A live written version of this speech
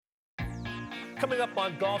Coming up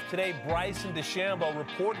on Golf Today, Bryson DeChambeau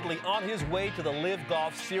reportedly on his way to the LIV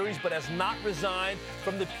Golf Series, but has not resigned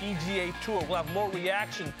from the PGA Tour. We'll have more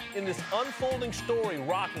reaction in this unfolding story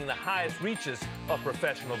rocking the highest reaches of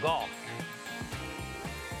professional golf.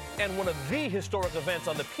 And one of the historic events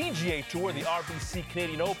on the PGA Tour, the RBC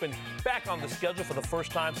Canadian Open, back on the schedule for the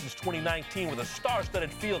first time since 2019 with a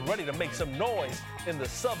star-studded field ready to make some noise in the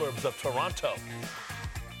suburbs of Toronto.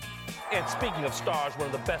 And speaking of stars, one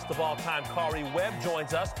of the best of all time, Kari Webb,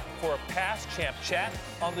 joins us for a past champ chat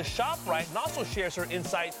on the ShopRite and also shares her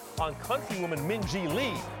insight on countrywoman Minjee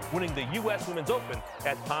Lee winning the U.S. Women's Open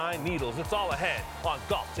at Pine Needles. It's all ahead on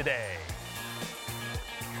Golf Today.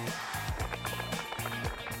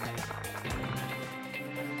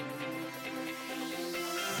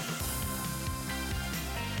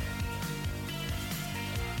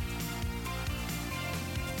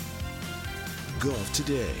 Golf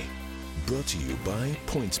Today, brought to you by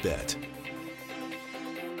PointsBet.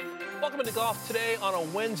 Welcome into Golf Today on a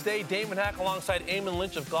Wednesday. Damon Hack alongside Eamon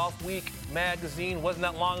Lynch of Golf Week magazine. Wasn't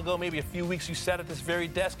that long ago, maybe a few weeks, you sat at this very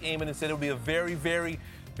desk, Eamon, and said it would be a very, very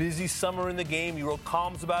busy summer in the game. You wrote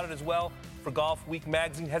columns about it as well for Golf Week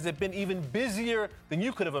magazine. Has it been even busier than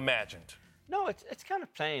you could have imagined? No, it's kind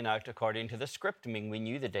of playing out according to the script. I mean, we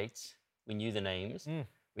knew the dates, we knew the names.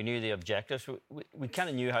 We knew the objectives. We kind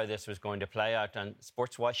of knew how this was going to play out. And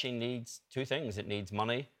sports washing needs two things. It needs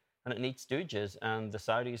money and it needs stooges. And the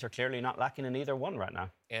Saudis are clearly not lacking in either one right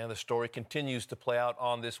now. And the story continues to play out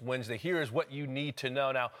on this Wednesday. Here is what you need to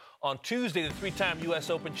know. Now, on Tuesday, the three-time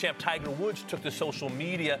U.S. Open champ Tiger Woods took to social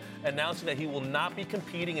media announcing that he will not be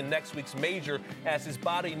competing in next week's major as his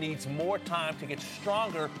body needs more time to get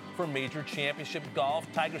stronger for major championship golf.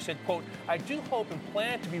 Tiger said, quote, "I do hope and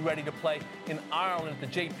plan to be ready to play in Ireland at the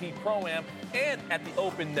JP Pro-Am and at the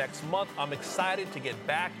Open next month. I'm excited to get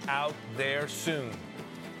back out there soon."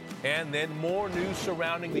 And then more news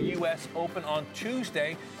surrounding the U.S. Open on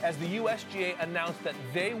Tuesday as the USGA announced that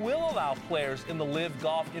they will allow players in the LIV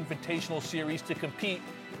Golf Invitational Series to compete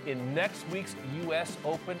in next week's U.S.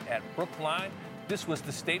 Open at Brookline. This was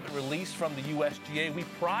the statement released from the USGA. "We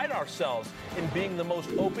pride ourselves in being the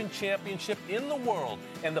most open championship in the world,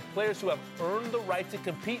 and the players who have earned the right to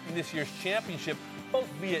compete in this year's championship, both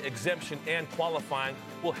via exemption and qualifying,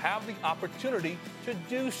 will have the opportunity to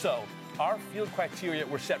do so. Our field criteria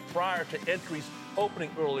were set prior to entries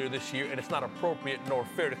opening earlier this year, and it's not appropriate nor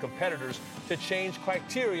fair to competitors to change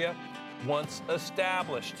criteria once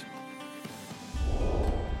established."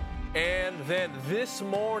 And then this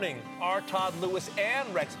morning, R. Todd Lewis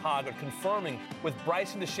and Rex Hoggard confirming with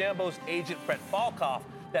Bryson DeChambeau's agent Brett Falkoff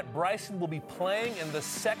that Bryson will be playing in the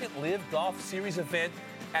second LIV Golf Series event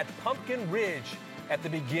at Pumpkin Ridge at the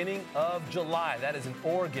beginning of July. That is in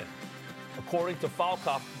Oregon. According to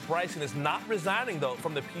Falkoff, Bryson is not resigning, though,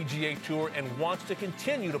 from the PGA Tour and wants to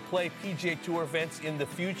continue to play PGA Tour events in the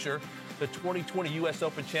future. The 2020 U.S.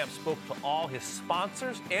 Open champ spoke to all his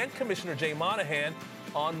sponsors and Commissioner Jay Monahan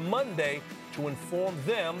on Monday to inform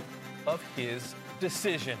them of his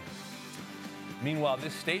decision. Meanwhile,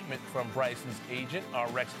 this statement from Bryson's agent, our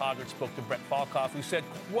Rex Hoggard, spoke to Brett Falkoff, who said,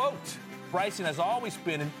 quote, "Bryson has always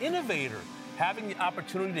been an innovator. Having the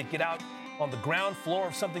opportunity to get out on the ground floor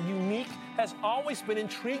of something unique has always been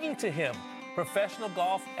intriguing to him. Professional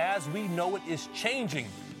golf, as we know it, is changing,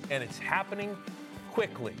 and it's happening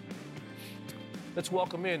quickly." Let's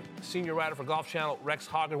welcome in senior writer for Golf Channel, Rex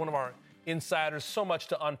Hoggard, one of our insiders. So much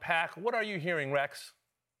to unpack. What are you hearing, Rex?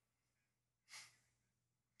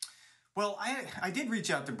 Well, I did reach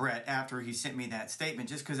out to Brett after he sent me that statement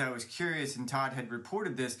just because I was curious, and Todd had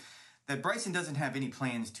reported this, that Bryson doesn't have any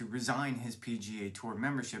plans to resign his PGA Tour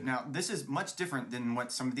membership. Now, this is much different than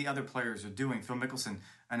what some of the other players are doing. Phil Mickelson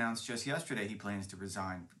announced just yesterday he plans to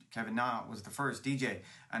resign. Kevin Na was the first. DJ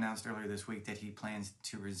announced earlier this week that he plans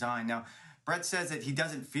to resign. Now, Brett says that he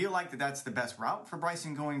doesn't feel like that's the best route for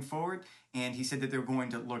Bryson going forward, and he said that they're going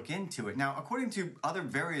to look into it. Now, according to other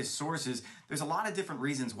various sources, there's a lot of different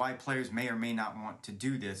reasons why players may or may not want to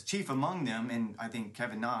do this. Chief among them, and I think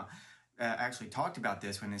Kevin Na actually talked about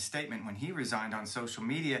this in his statement when he resigned on social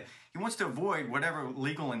media. He wants to avoid whatever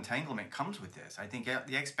legal entanglement comes with this. I think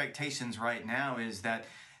the expectations right now is that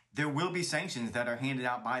there will be sanctions that are handed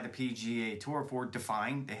out by the PGA Tour for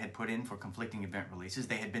defying. They had put in for conflicting event releases.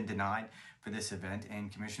 They had been denied for this event,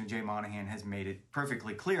 and Commissioner Jay Monahan has made it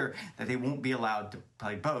perfectly clear that they won't be allowed to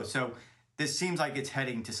play both. So this seems like it's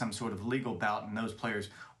heading to some sort of legal bout, and those players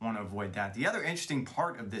want to avoid that. The other interesting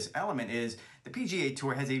part of this element is the PGA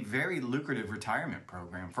Tour has a very lucrative retirement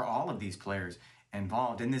program for all of these players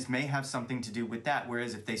involved, and this may have something to do with that,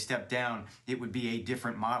 whereas if they step down, it would be a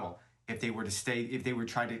different model if they were to stay, if they were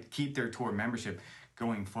trying to keep their tour membership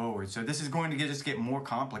going forward. So this is going to just get more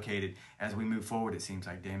complicated as we move forward, it seems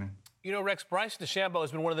like, Damon. You know, Rex, Bryson DeChambeau has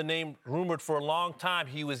been one of the names rumored for a long time.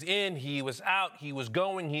 He was in, he was out, he was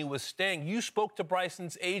going, he was staying. You spoke to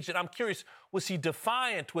Bryson's agent. I'm curious, was he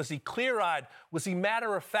defiant? Was he clear-eyed? Was he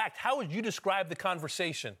matter of fact? How would you describe the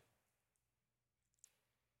conversation?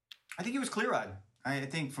 I think he was clear-eyed. I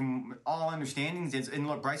think from all understandings, and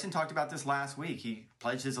look, Bryson talked about this last week. He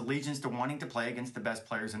pledged his allegiance to wanting to play against the best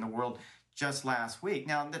players in the world just last week.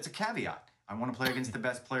 Now, that's a caveat. I want to play against the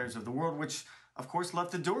best players of the world, which, of course,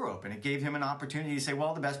 left the door open. It gave him an opportunity to say,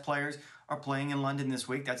 well, the best players are playing in London this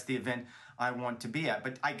week. That's the event I want to be at.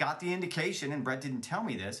 But I got the indication, and Brett didn't tell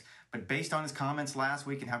me this, but based on his comments last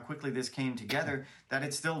week and how quickly this came together, that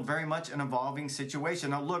it's still very much an evolving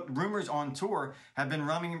situation. Now, look, rumors on tour have been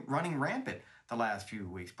running rampant the last few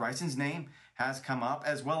weeks. Bryson's name has come up,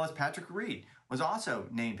 as well as Patrick Reed was also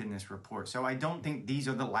named in this report. So I don't think these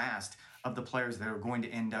are the last of the players that are going to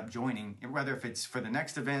end up joining, whether if it's for the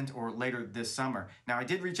next event or later this summer. Now, I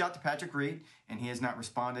did reach out to Patrick Reed, and he has not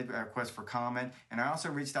responded to a request for comment. And I also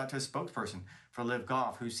reached out to a spokesperson for Live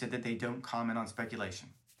Golf, who said that they don't comment on speculation.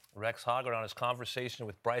 Rex Hoggard on his conversation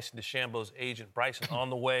with Bryson DeChambeau's agent. Bryson on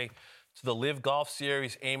the way to the Live Golf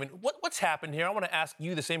Series. Eamon, what's happened here? I want to ask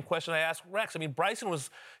you the same question I asked Rex. I mean, Bryson was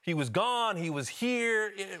gone, he was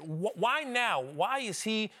here. Why now? Why is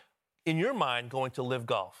he, in your mind, going to Live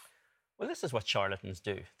Golf? Well, this is what charlatans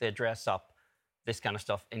do. They dress up this kind of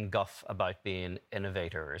stuff in guff about being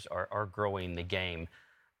innovators or growing the game.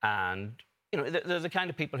 And, you know, they're the kind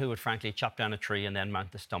of people who would frankly chop down a tree and then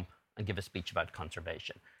mount the stump and give a speech about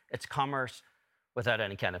conservation. It's commerce without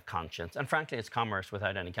any kind of conscience. And frankly, it's commerce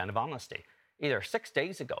without any kind of honesty. Either 6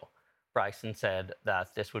 days ago, Bryson said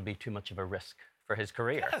that this would be too much of a risk for his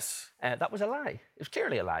career. Yes. That was a lie. It was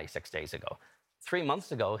clearly a lie 6 days ago. 3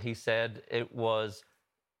 months ago, he said it was,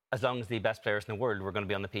 as long as the best players in the world were going to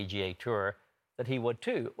be on the PGA Tour, that he would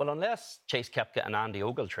too. Well, unless Chase Koepka and Andy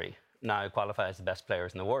Ogletree now qualify as the best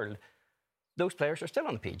players in the world, those players are still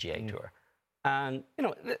on the PGA Tour. And, you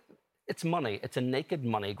know, it's money. It's a naked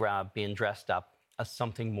money grab being dressed up as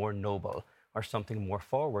something more noble or something more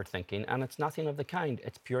forward-thinking, and it's nothing of the kind.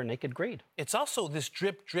 It's pure naked greed. It's also this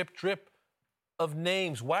drip, drip, drip of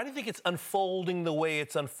names. Why do you think it's unfolding the way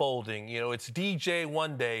it's unfolding? You know, it's DJ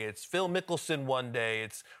one day, it's Phil Mickelson one day,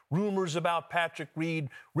 it's rumors about Patrick Reed,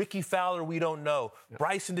 Ricky Fowler, we don't know. Yeah.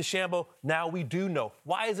 Bryson DeChambeau, now we do know.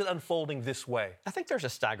 Why is it unfolding this way? I think there's a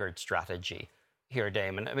staggered strategy here,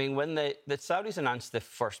 Damon. I mean, when the Saudis announced the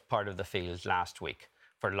first part of the field last week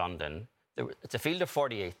for London, it's a field of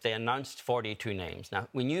 48. They announced 42 names. Now,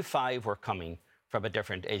 we knew 5 were coming from a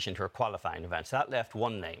different Asian Tour qualifying event, so that left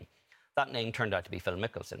one name. That name turned out to be Phil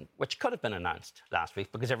Mickelson, which could have been announced last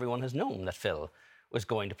week because everyone has known that Phil was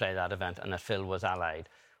going to play that event and that Phil was allied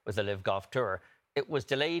with the Live Golf Tour. It was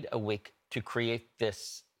delayed a week to create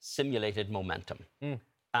this simulated momentum.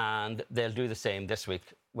 And they'll do the same this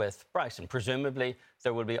week with Bryson. Presumably,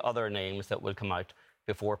 there will be other names that will come out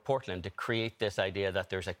before Portland to create this idea that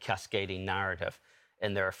there's a cascading narrative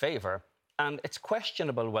in their favour. And it's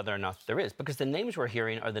questionable whether or not there is, because the names we're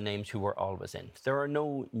hearing are the names who were always in. There are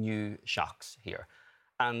no new shocks here.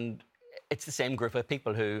 And it's the same group of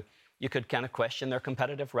people who you could kind of question their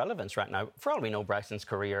competitive relevance right now. For all we know, Bryson's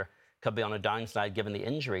career could be on a downslide given the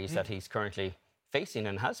injuries that he's currently facing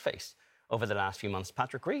and has faced over the last few months.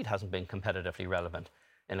 Patrick Reed hasn't been competitively relevant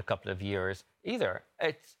in a couple of years either.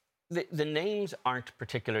 The names aren't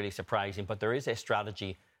particularly surprising, but there is a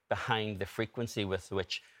strategy behind the frequency with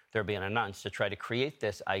which they're being announced to try to create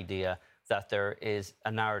this idea that there is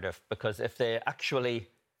a narrative. Because if they actually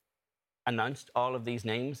announced all of these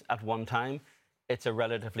names at one time, it's a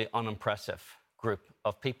relatively unimpressive group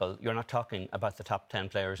of people. You're not talking about the top 10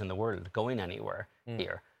 players in the world going anywhere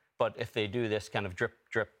here. But if they do this kind of drip,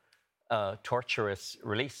 drip, torturous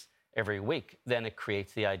release every week, then it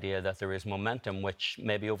creates the idea that there is momentum, which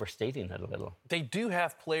may be overstating it a little. They do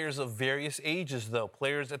have players of various ages, though.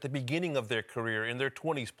 Players at the beginning of their career, in their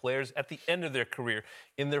 20s. Players at the end of their career,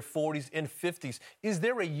 in their 40s and 50s. Is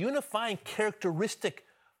there a unifying characteristic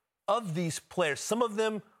of these players? Some of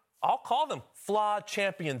them, I'll call them flawed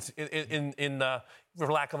champions, for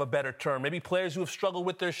lack of a better term. Maybe players who have struggled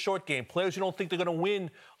with their short game, players who don't think they're going to win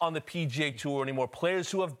on the PGA Tour anymore, players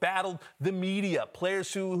who have battled the media,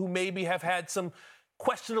 players who maybe have had some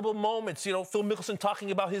questionable moments. You know, Phil Mickelson talking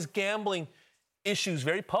about his gambling issues,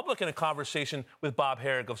 very public in a conversation with Bob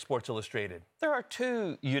Harig of Sports Illustrated. There are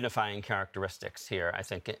 2 unifying characteristics here, I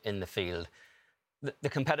think, in the field. The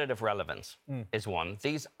competitive relevance is one.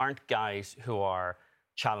 These aren't guys who are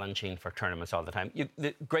challenging for tournaments all the time.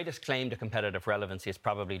 The greatest claim to competitive relevancy is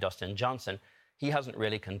probably Dustin Johnson. he hasn't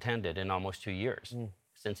really contended in almost 2 years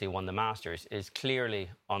since he won the Masters, is clearly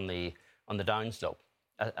on the downslope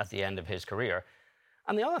at the end of his career.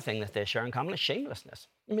 And the other thing that they share in common is shamelessness.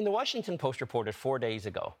 I mean, the Washington Post reported 4 days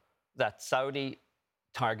ago that Saudi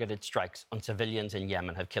targeted strikes on civilians in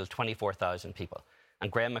Yemen have killed 24,000 people.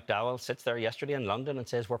 And Graham McDowell sits there yesterday in London and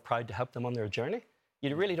says, we're proud to help them on their journey.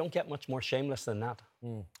 You really don't get much more shameless than that.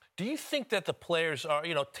 Do you think that the players are,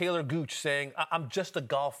 Taylor Gooch saying, I'm just a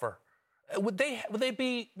golfer? Would they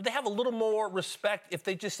have a little more respect if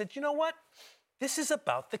they just said, you know what? This is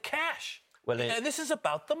about the cash. This is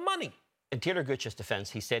about the money. In Taylor Gooch's defense,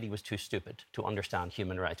 he said he was too stupid to understand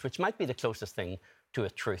human rights, which might be the closest thing to a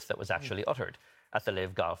truth that was actually uttered at the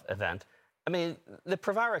Live Golf event. I mean, the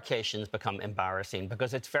prevarications become embarrassing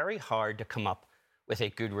because it's very hard to come up with a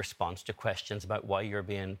good response to questions about why you're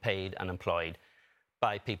being paid and employed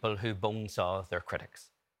by people who bonesaw their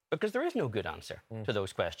critics. Because there is no good answer to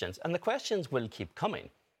those questions. And the questions will keep coming.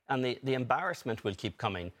 And the embarrassment will keep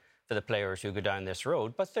coming for the players who go down this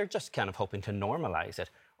road. But they're just kind of hoping to normalise it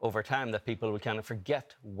over time, that people will kind of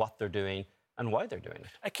forget what they're doing and why they're doing it.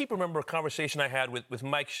 I keep remember a conversation I had with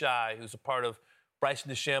Mike Schy, who's a part of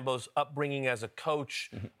Bryson DeChambeau's upbringing as a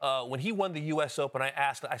coach. When he won the U.S. Open,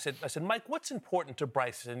 I said, Mike, what's important to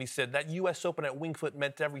Bryson? And he said that U.S. Open at Winged Foot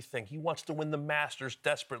meant everything. He wants to win the Masters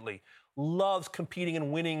desperately, loves competing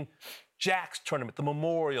and winning Jack's tournament, the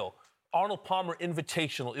Memorial, Arnold Palmer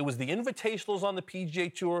Invitational. It was the Invitationals on the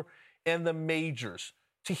PGA Tour and the majors.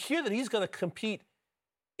 To hear that he's going to compete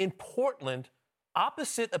in Portland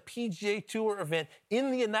opposite a PGA Tour event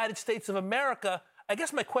in the United States of America, I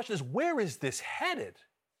guess my question is, where is this headed?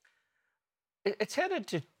 It's headed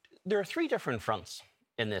to... There are three different fronts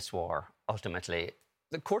in this war, ultimately.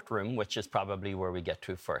 The courtroom, which is probably where we get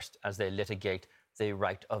to first, as they litigate the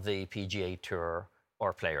right of the PGA Tour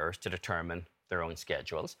or players to determine their own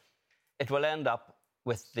schedules. It will end up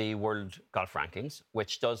with the World Golf Rankings,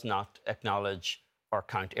 which does not acknowledge or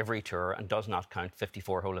count every tour and does not count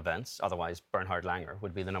 54-hole events. Otherwise, Bernhard Langer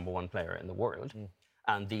would be the #1 player in the world.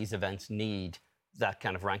 And these events need that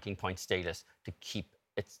kind of ranking point status to keep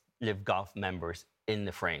its Live Golf members in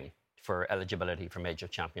the frame for eligibility for major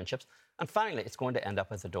championships. And finally, it's going to end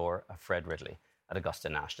up at the door of Fred Ridley at Augusta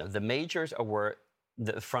National. The majors are where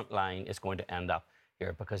the front line is going to end up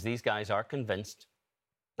here, because these guys are convinced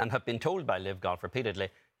and have been told by Live Golf repeatedly,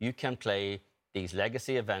 you can play these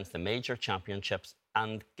legacy events, the major championships,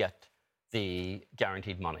 and get the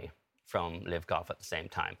guaranteed money from Live Golf at the same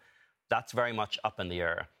time. That's very much up in the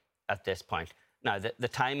air at this point. Now, the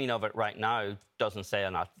timing of it right now doesn't say or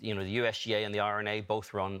not. You know, the USGA and the R&A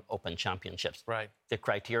both run open championships. Right. The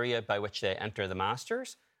criteria by which they enter the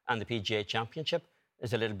Masters and the PGA Championship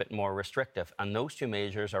is a little bit more restrictive. And those two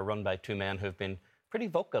majors are run by two men who've been pretty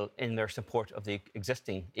vocal in their support of the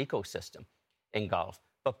existing ecosystem in golf.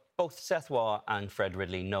 But both Seth Waugh and Fred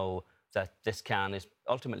Ridley know that this can is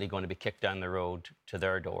ultimately going to be kicked down the road to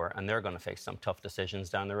their door, and they're going to face some tough decisions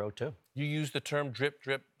down the road too. You used the term drip,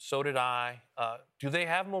 drip, so did I. Do they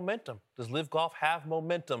have momentum? Does Live Golf have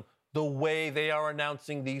momentum the way they are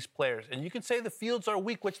announcing these players? And you can say the fields are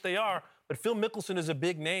weak, which they are, but Phil Mickelson is a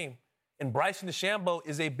big name, and Bryson DeChambeau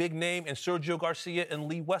is a big name, and Sergio Garcia and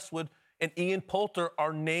Lee Westwood and Ian Poulter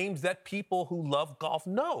are names that people who love golf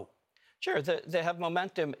know. Sure, they have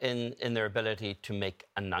momentum in their ability to make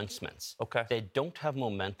announcements. Okay. They don't have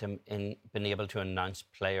momentum in being able to announce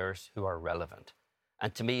players who are relevant.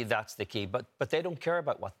 And to me, that's the key. But they don't care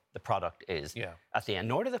about what the product is at the end,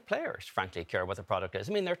 nor do the players, frankly, care what the product is.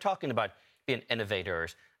 I mean, they're talking about being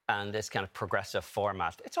innovators and this kind of progressive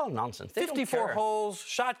format. It's all nonsense. They 54 holes,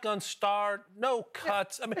 shotgun start, no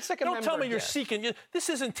cuts. Yeah, I mean, it's like don't tell me you're seeking. This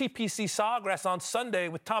isn't TPC Sawgrass on Sunday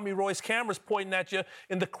with Tommy Roy's cameras pointing at you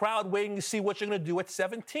in the crowd waiting to see what you're going to do at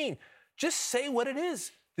 17. Just say what it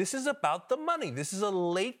is. This is about the money. This is a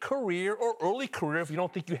late career or early career, if you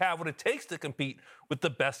don't think you have what it takes to compete with the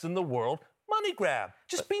best in the world, money grab.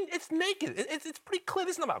 It's naked. It's pretty clear.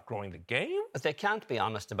 This is not about growing the game. But they can't be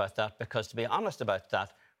honest about that, because to be honest about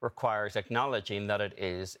that requires acknowledging that it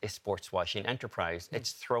is a sports washing enterprise.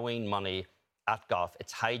 It's throwing money at golf.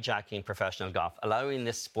 It's hijacking professional golf, allowing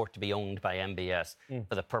this sport to be owned by MBS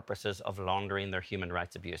for the purposes of laundering their human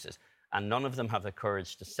rights abuses. And none of them have the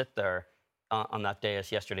courage to sit there on that day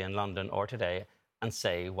as yesterday in London or today and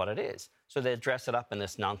say what it is. So they dress it up in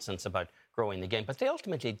this nonsense about growing the game, but they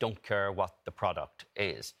ultimately don't care what the product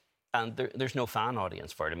is. And there's no fan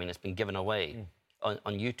audience for it. I mean, it's been given away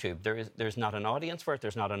on YouTube. There's not an audience for it.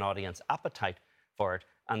 There's not an audience appetite for it.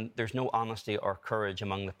 And there's no honesty or courage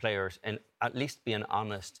among the players in at least being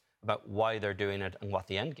honest about why they're doing it and what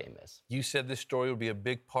the end game is. You said this story would be a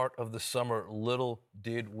big part of the summer. Little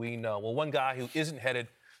did we know. Well, one guy who isn't headed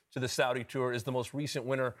to the Saudi Tour is the most recent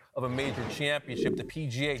winner of a major championship, the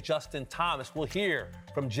PGA, Justin Thomas. We'll hear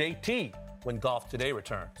from JT when Golf Today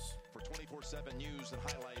returns. For 24/7 news and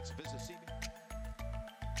highlights, visit CB.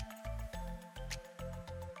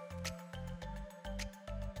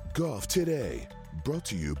 Golf Today, brought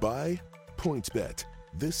to you by PointsBet.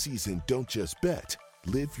 This season, don't just bet,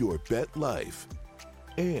 live your bet life.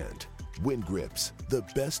 And Win Grips, the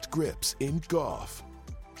best grips in golf.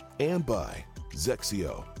 And by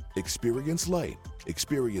Zexio. Experience light,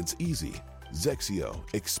 experience easy. Zexio,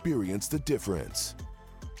 experience the difference.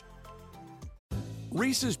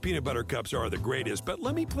 Reese's peanut butter cups are the greatest, but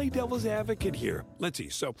let me play devil's advocate here. Let's see.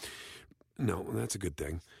 So, no, that's a good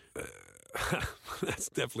thing. That's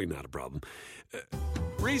definitely not a problem.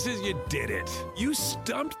 Reese's, you did it. You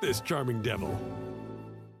stumped this charming devil.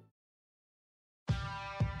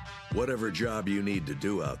 Whatever job you need to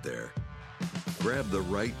do out there, grab the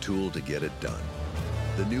right tool to get it done.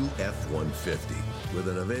 The new F-150 with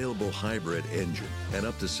an available hybrid engine and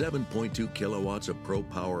up to 7.2 kilowatts of Pro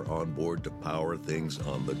Power on board to power things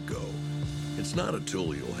on the go. It's not a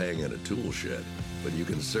tool you'll hang in a tool shed, but you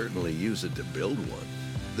can certainly use it to build one.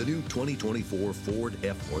 The new 2024 Ford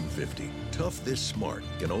F-150. Tough this smart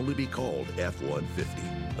can only be called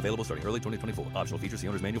F-150. Available starting early 2024. Optional features, the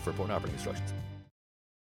owner's manual for important operating instructions.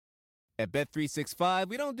 At Bet365,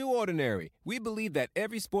 we don't do ordinary. We believe that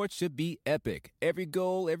every sport should be epic. Every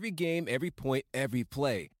goal, every game, every point, every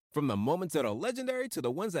play. From the moments that are legendary to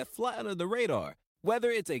the ones that fly under the radar.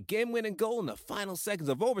 Whether it's a game-winning goal in the final seconds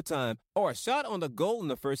of overtime or a shot on the goal in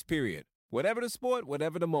the first period. Whatever the sport,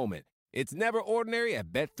 whatever the moment. It's never ordinary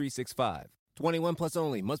at Bet365. 21 plus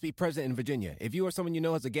only. Must be present in Virginia. If you or someone you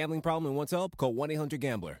know has a gambling problem and wants help, call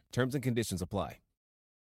 1-800-GAMBLER. Terms and conditions apply.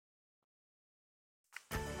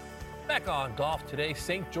 Back on Golf Today,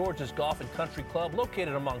 St. George's Golf and Country Club,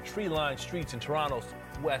 located among tree-lined streets in Toronto's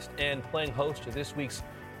West End, playing host to this week's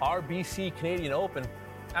RBC Canadian Open.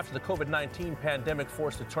 After the COVID-19 pandemic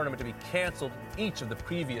forced the tournament to be canceled each of the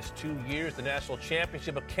previous 2 years, the National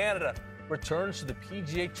Championship of Canada returns to the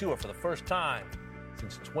PGA Tour for the first time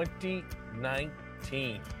since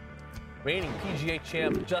 2019. Reigning PGA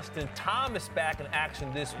champ Justin Thomas back in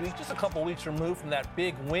action this week, just a couple weeks removed from that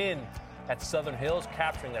big win at Southern Hills,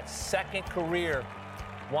 capturing that second career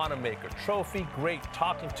Wanamaker Trophy. Great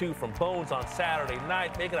talking to from Bones on Saturday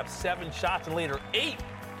night, making up 7 shots and later 8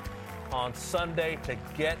 on Sunday to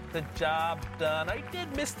get the job done. I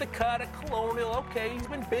did miss the cut at Colonial. Okay, he's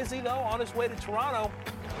been busy, though, on his way to Toronto.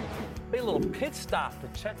 Made a little pit stop to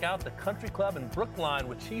check out the country club in Brookline,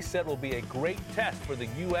 which he said will be a great test for the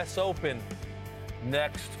U.S. Open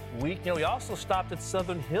next week. You know, he also stopped at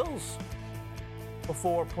Southern Hills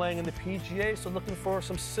before playing in the PGA, so looking for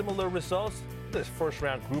some similar results. This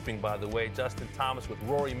first-round grouping, by the way, Justin Thomas with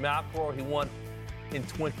Rory McIlroy. He won in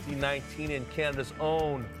 2019 in Canada's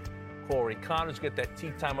own Corey Connors. Get that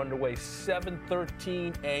tee time underway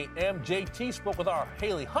 7:13 a.m. JT spoke with our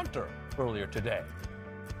Haley Hunter earlier today.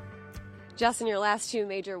 Justin, your last 2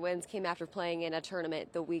 major wins came after playing in a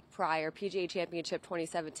tournament the week prior, PGA Championship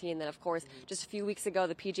 2017, then, of course, just a few weeks ago,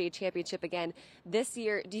 the PGA Championship again this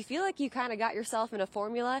year. Do you feel like you kind of got yourself in a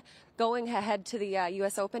formula going ahead to the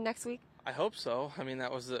U.S. Open next week? I hope so. I mean,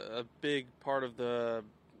 that was a big part of the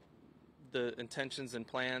intentions and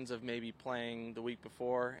plans of maybe playing the week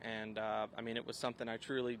before, and I mean, it was something I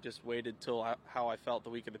truly just waited till how I felt the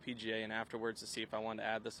week of the PGA and afterwards to see if I wanted to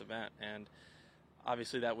add this event, and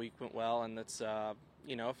obviously that week went well, and it's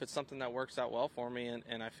you know, if it's something that works out well for me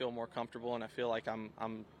and I feel more comfortable and I feel like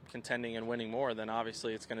I'm contending and winning more, then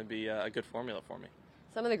obviously it's going to be a good formula for me.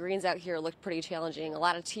 Some of the greens out here looked pretty challenging. A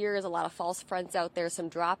lot of tiers, a lot of false fronts out there, some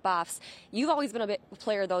drop-offs. You've always been a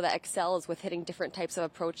player, though, that excels with hitting different types of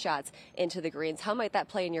approach shots into the greens. How might that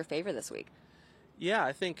play in your favor this week? Yeah,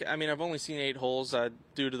 I think, I mean, I've only seen 8 holes.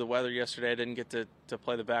 Due to the weather yesterday, I didn't get to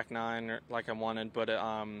play the back 9 like I wanted, but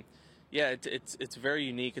yeah, it's very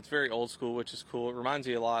unique. It's very old school, which is cool. It reminds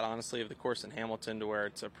me a lot, honestly, of the course in Hamilton, to where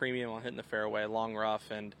it's a premium on hitting the fairway, long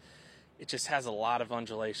rough, and it just has a lot of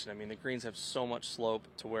undulation. I mean, the greens have so much slope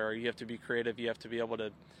to where you have to be creative. You have to be able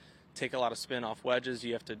to take a lot of spin off wedges.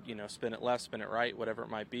 You have to, you know, spin it left, spin it right, whatever it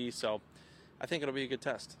might be. So I think it'll be a good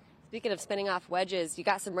test. Speaking of spinning off wedges, you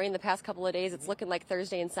got some rain the past couple of days. It's looking like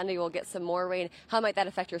Thursday and Sunday we'll get some more rain. How might that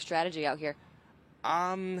affect your strategy out here?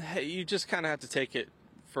 You just kind of have to take it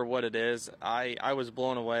for what it is. I was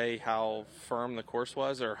blown away how firm the course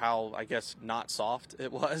was, or how, I guess, not soft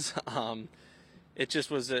it was. It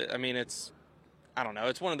just was, I mean, it's I don't know.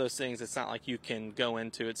 It's one of those things. It's not like you can go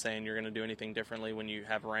into it saying you're going to do anything differently when you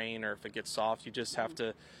have rain or if it gets soft. You just have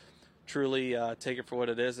to truly take it for what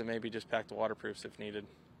it is and maybe just pack the waterproofs if needed.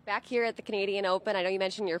 Back here at the Canadian Open, I know you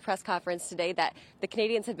mentioned in your press conference today that the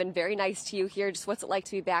Canadians have been very nice to you here. Just what's it like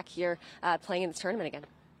to be back here playing in this tournament again?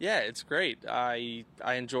 Yeah, it's great. I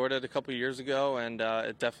enjoyed it a couple years ago, and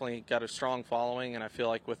it definitely got a strong following, and I feel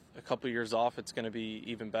like with a couple years off, it's going to be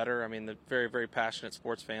even better. I mean, the very, very passionate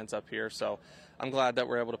sports fans up here, so I'm glad that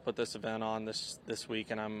we're able to put this event on this week,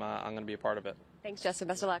 and I'm going to be a part of it. Thanks, Justin.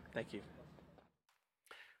 Best of luck. Thank you.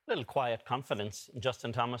 Little quiet confidence in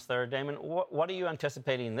Justin Thomas there, Damon. What are you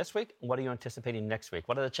anticipating this week? What are you anticipating next week?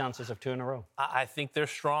 What are the chances of 2 in a row? I think they're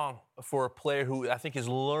strong for a player who I think is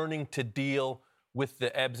learning to deal with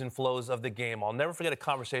the ebbs and flows of the game. I'll never forget a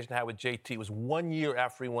conversation I had with JT. It was 1 year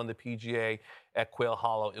after he won the PGA at Quail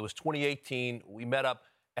Hollow. It was 2018. We met up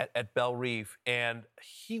at Belle Reve, and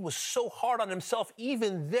he was so hard on himself.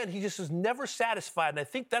 Even then, he just was never satisfied, and I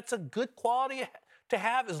think that's a good quality to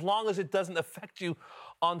have as long as it doesn't affect you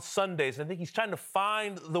on Sundays. I think he's trying to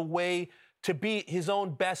find the way to be his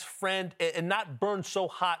own best friend and not burn so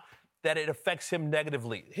hot that it affects him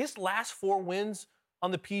negatively. His last 4 wins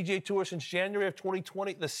on the PGA Tour since January of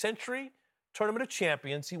 2020, the Century Tournament of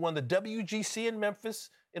Champions. He won the WGC in Memphis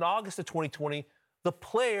in August of 2020, the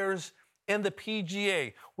Players, and the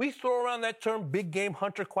PGA. We throw around that term big game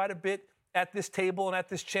hunter quite a bit at this table and at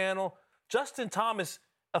this channel. Justin Thomas,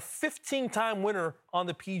 a 15-time winner on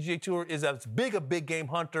the PGA Tour, is as big a big game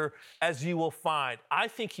hunter as you will find. I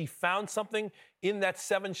think he found something in that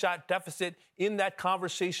 7-shot deficit, in that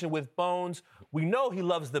conversation with Bones. We know he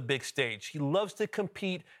loves the big stage. He loves to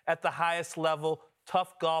compete at the highest level,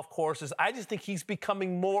 tough golf courses. I just think he's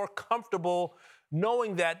becoming more comfortable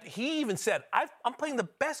knowing that he even said, I'm playing the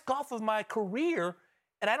best golf of my career,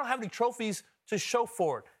 and I don't have any trophies to show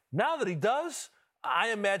for it. Now that he does, I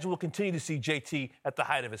imagine we'll continue to see JT at the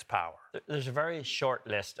height of his power. There's a very short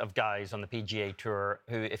list of guys on the PGA Tour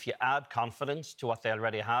who, if you add confidence to what they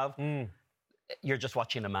already have, you're just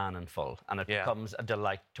watching a man in full, and it becomes a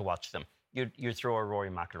delight to watch them. You throw a Rory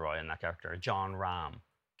McIlroy in that character, a John Rahm,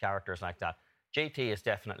 characters like that. JT is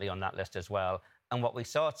definitely on that list as well. And what we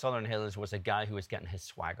saw at Southern Hills was a guy who was getting his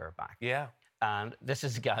swagger back. Yeah. And this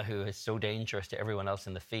is a guy who is so dangerous to everyone else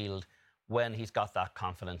in the field when he's got that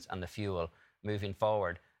confidence and the fuel moving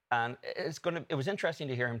forward. And it was interesting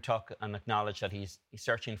to hear him talk and acknowledge that he's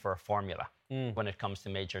searching for a formula when it comes to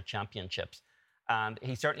major championships. And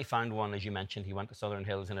he certainly found one, as you mentioned. He went to Southern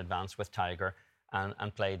Hills in advance with Tiger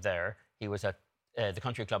and played there. He was at the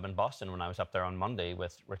Country Club in Boston when I was up there on Monday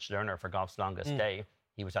with Rich Lerner for Golf's Longest Day.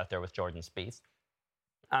 He was out there with Jordan Spieth.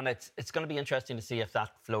 And it's going to be interesting to see if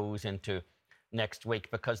that flows into next week,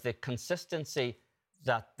 because the consistency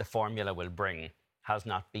that the formula will bring has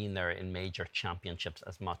not been there in major championships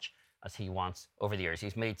as much as he wants over the years.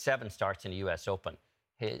 He's made 7 starts in the US Open.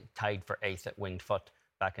 He tied for 8th at Winged Foot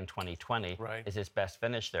back in 2020. Right. Is his best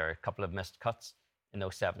finish there. A couple of missed cuts in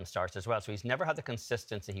those 7 starts as well. So he's never had the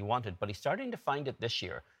consistency he wanted, but he's starting to find it this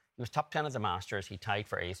year. He was top 10 of the Masters. He tied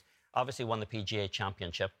for 8th. Obviously won the PGA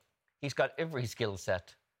Championship. He's got every skill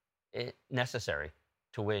set necessary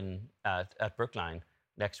to win at Brookline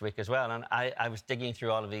next week as well. And I was digging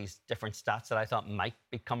through all of these different stats that I thought might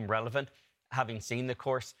become relevant, having seen the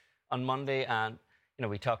course on Monday. And, you know,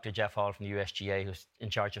 we talked to Jeff Hall from the USGA, who's in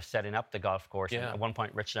charge of setting up the golf course. And at one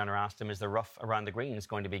point, Rich Lerner asked him, is the rough around the greens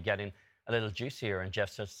going to be getting a little juicier? And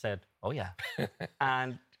Jeff just said, oh, yeah.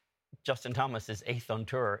 And Justin Thomas is 8th on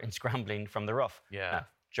tour in scrambling from the rough. Yeah.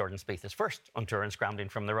 Jordan Spieth is 1st on tour in scrambling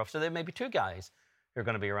from the rough. So there may be 2 guys who are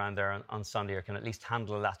going to be around there on Sunday or can at least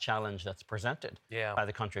handle that challenge that's presented by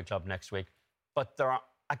the Country Club next week. But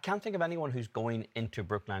I can't think of anyone who's going into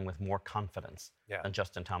Brookline with more confidence than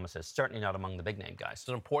Justin Thomas is. Certainly not among the big-name guys. It's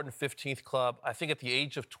an important 15th club. I think at the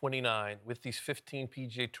age of 29, with these 15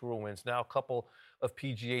 PGA Tour wins, now a couple of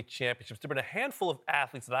PGA championships, there have been a handful of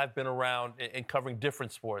athletes that I've been around in covering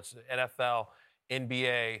different sports, NFL,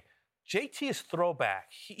 NBA. JT is throwback.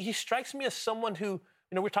 He strikes me as someone who, you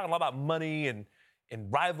know, we're talking a lot about money and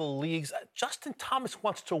rival leagues. Justin Thomas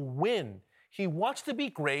wants to win. He wants to be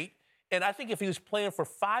great. And I think if he was playing for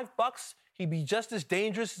 $5, he'd be just as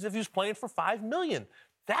dangerous as if he was playing for $5 million.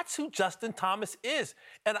 That's who Justin Thomas is.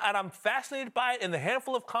 And I'm fascinated by it. In the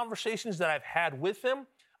handful of conversations that I've had with him,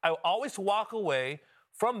 I always walk away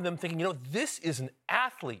from them thinking, you know, this is an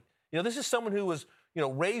athlete. You know, this is someone who was, you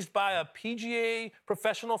know, raised by a PGA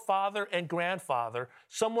professional father and grandfather,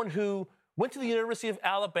 someone who went to the University of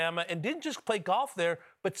Alabama and didn't just play golf there,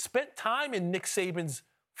 but spent time in Nick Saban's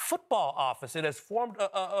football office. It has formed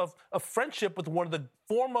a friendship with one of the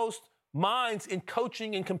foremost minds in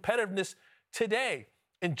coaching and competitiveness today.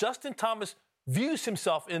 And Justin Thomas views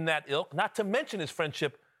himself in that ilk, not to mention his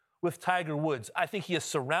friendship with Tiger Woods. I think he has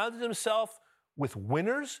surrounded himself with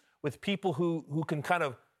winners, with people who can kind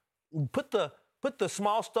of put the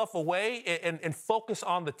small stuff away and focus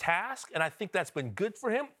on the task. And I think that's been good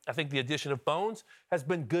for him. I think the addition of Bones has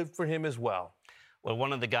been good for him as well. Well,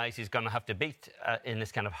 one of the guys he's going to have to beat in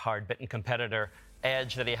this kind of hard-bitten competitor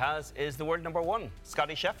edge that he has is the world number one,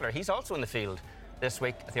 Scottie Scheffler. He's also in the field this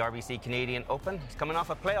week at the RBC Canadian Open. He's coming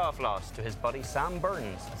off a playoff loss to his buddy Sam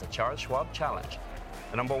Burns as a Charles Schwab Challenge.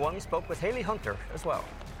 The number one spoke with Haley Hunter as well.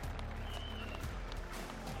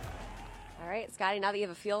 All right, Scotty, now that you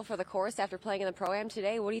have a feel for the course after playing in the Pro-Am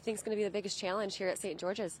today, what do you think is going to be the biggest challenge here at St.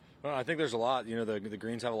 George's? Well, I think there's a lot. You know, the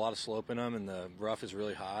greens have a lot of slope in them, and the rough is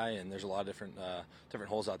really high, and there's a lot of different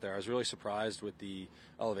holes out there. I was really surprised with the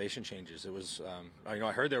elevation changes. It was, I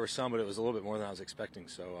heard there were some, but it was a little bit more than I was expecting,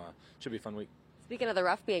 so it should be a fun week. Speaking of the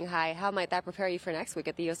rough being high, how might that prepare you for next week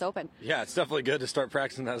at the U.S. Open? Yeah, it's definitely good to start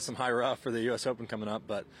practicing that some high rough for the U.S. Open coming up,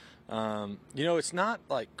 but, it's not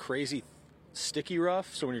like crazy sticky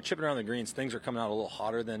rough, so when you're chipping around the greens, things are coming out a little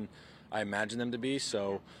hotter than I imagined them to be,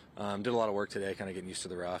 so did a lot of work today kind of getting used to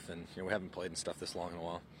the rough, and we haven't played in stuff this long in a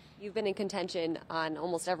while. You've been in contention on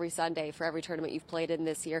almost every Sunday for every tournament you've played in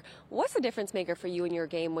this year. What's the difference maker for you in your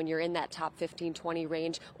game when you're in that top 15, 20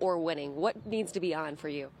 range or winning? What needs to be on for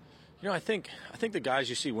you? I think the guys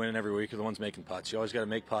you see winning every week are the ones making putts. You always got to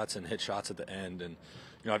make putts and hit shots at the end, and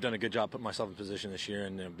I've done a good job putting myself in position this year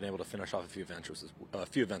and been able to finish off a few events,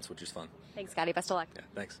 which is fun. Thanks, Scotty. Best of luck. Yeah,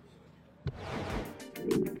 thanks.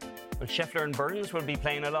 Well, Scheffler and Burns will be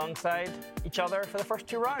playing alongside each other for the first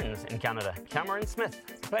two rounds in Canada. Cameron Smith,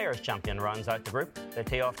 the Players' Champion, rounds out the group. They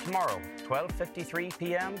tee off tomorrow, 12:53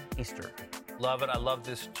 p.m. Eastern. Love it. I love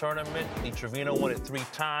this tournament. Lee Trevino won it 3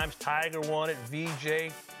 times. Tiger won it.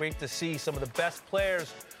 VJ. Great to see some of the best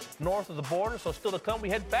players north of the border. So still to come, we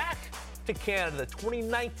head back to Canada. The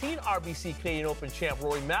 2019 RBC Canadian Open champ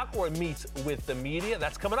Rory McIlroy meets with the media.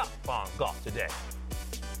 That's coming up on Golf Today.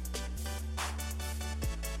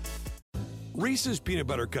 Reese's peanut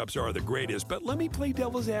butter cups are the greatest, but let me play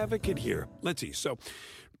devil's advocate here. Let's see. So,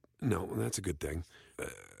 no, that's a good thing.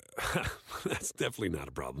 That's definitely not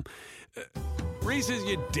a problem. Reese's,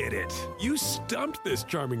 you did it. You stumped this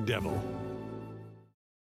charming devil.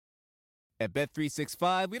 At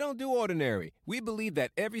Bet365, we don't do ordinary. We believe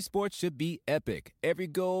that every sport should be epic. Every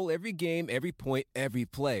goal, every game, every point, every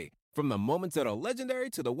play. From the moments that are legendary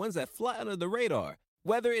to the ones that fly under the radar.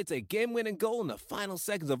 Whether it's a game-winning goal in the final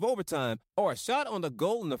seconds of overtime or a shot on the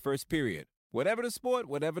goal in the first period. Whatever the sport,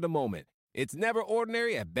 whatever the moment. It's never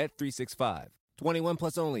ordinary at Bet365. 21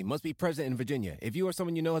 plus only. Must be present in Virginia. If you or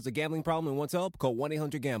someone you know has a gambling problem and wants help, call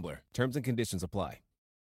 1-800-GAMBLER. Terms and conditions apply.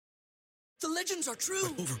 The legends are true.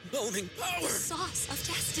 Overwhelming power! The sauce of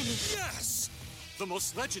destiny. Yes! The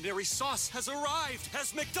most legendary sauce has arrived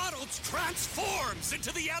as McDonald's transforms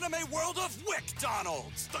into the anime world of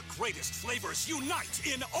WickDonald's. The greatest flavors unite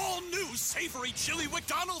in all new savory chili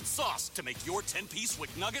McDonald's sauce to make your 10-piece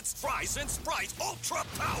Wick Nuggets, fries, and Sprite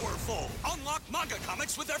ultra-powerful. Unlock manga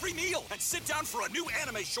comics with every meal and sit down for a new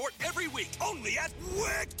anime short every week only at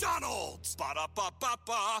WickDonald's.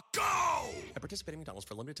 Ba-da-ba-ba-ba, go! At participating McDonald's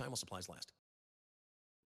for a limited time while supplies last.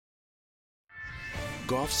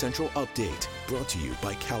 Golf Central Update, brought to you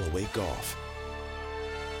by Callaway Golf.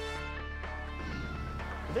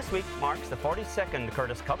 This week marks the 42nd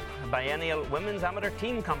Curtis Cup, a biennial women's amateur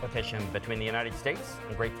team competition between the United States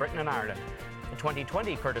and Great Britain and Ireland. The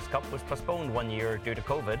 2020 Curtis Cup was postponed 1 year due to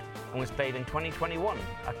COVID and was played in 2021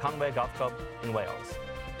 at Conway Golf Club in Wales.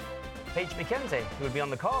 Paige McKenzie, who will be on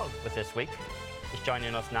the call with this week, is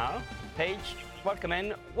joining us now. Paige, welcome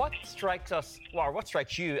in. What strikes us, or what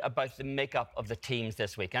strikes you about the makeup of the teams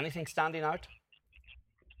this week? Anything standing out?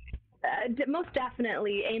 Most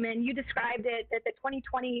definitely, Eamon. You described it that the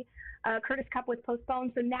 2020 Curtis Cup was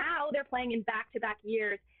postponed, so now they're playing in back-to-back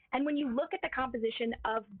years. And when you look at the composition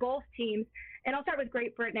of both teams, and I'll start with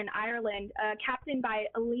Great Britain and Ireland, captained by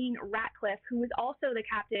Aline Ratcliffe, who was also the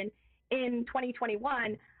captain in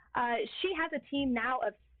 2021, she has a team now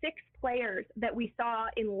of 6 players that we saw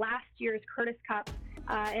in last year's Curtis Cup.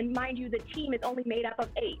 And mind you, the team is only made up of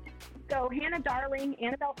 8. So Hannah Darling,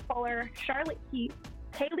 Annabelle Fuller, Charlotte Heath,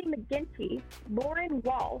 Kaylee McGinty, Lauren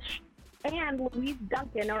Walsh, and Louise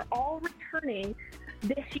Duncan are all returning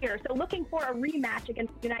this year. So looking for a rematch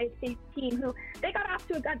against the United States team, who they got off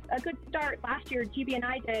to a good start last year.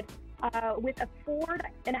 GB&I did with a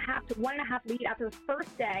 4.5 to 1.5 lead after the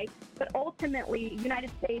first day, but ultimately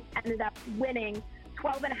United States ended up winning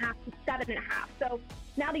 12.5 to 7.5. So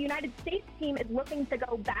now the United States team is looking to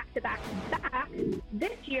go back to back to back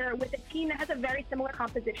this year with a team that has a very similar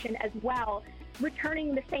composition as well,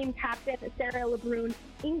 returning the same captain, Sarah LeBrun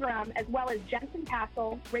Ingram, as well as Jensen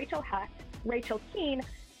Castle, Rachel Hecht, Rachel Keane,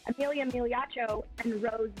 Amelia Miliacho, and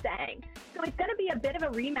Rose Zhang. So it's going to be a bit of a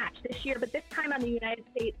rematch this year, but this time on the United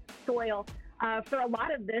States soil for a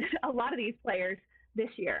lot of these players this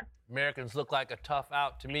year. Americans look like a tough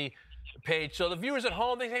out to me, Paige. So the viewers at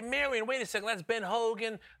home, they say, Marion, wait a second, that's Ben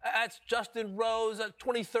Hogan, that's Justin Rose,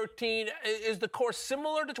 2013. Is the course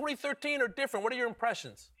similar to 2013 or different? What are your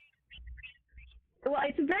impressions? Well,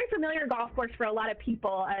 it's a very familiar golf course for a lot of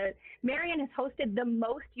people. Marion has hosted the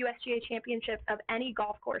most USGA championships of any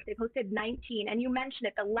golf course. They've hosted 19, and you mentioned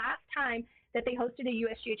it. The last time that they hosted a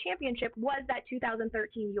USGA championship was that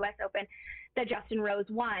 2013 US Open that Justin Rose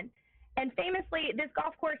won. And famously, this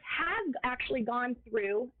golf course has actually gone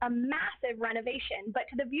through a massive renovation, but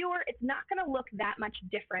to the viewer, it's not going to look that much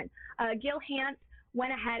different. Gil Hanse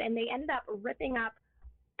went ahead and they ended up ripping up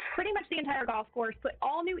pretty much the entire golf course, put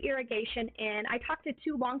all new irrigation in. I talked to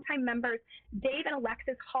two longtime members, Dave and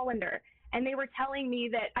Alexis Hollander, and they were telling me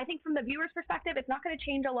that I think from the viewer's perspective, it's not going to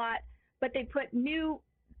change a lot, but they put new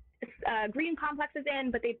green complexes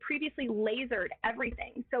in, but they previously lasered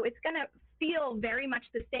everything. So it's going to feel very much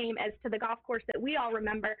the same as to the golf course that we all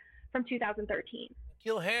remember from 2013.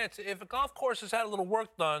 Gil Hanse, if a golf course has had a little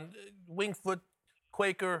work done, Wingfoot,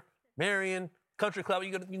 Quaker, Marion, Country Club,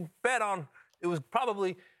 you can bet on it was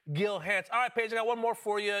probably Gil Hanse. All right, Paige, I got one more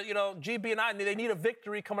for you. You know, GB and I, they need a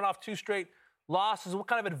victory coming off 2 straight losses. What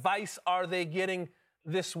kind of advice are they getting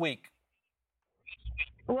this week?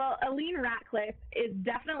 Well, Aline Ratcliffe is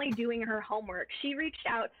definitely doing her homework. She reached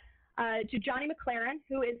out to Johnny McLaren,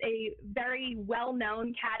 who is a very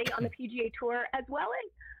well-known caddy on the PGA Tour, as well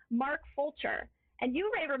as Mark Fulcher. And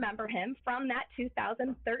you may remember him from that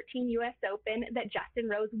 2013 U.S. Open that Justin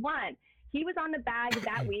Rose won. He was on the bag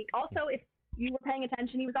that week. Also, if you were paying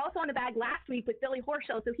attention, he was also on the bag last week with Billy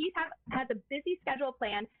Horschel. So he has a busy schedule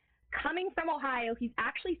planned. Coming from Ohio, he's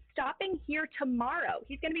actually stopping here tomorrow.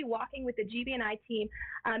 He's going to be walking with the GB&I team,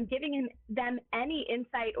 giving them any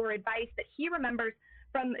insight or advice that he remembers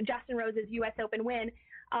from Justin Rose's U.S. Open win.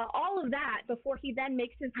 All of that before he then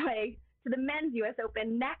makes his way to the men's U.S.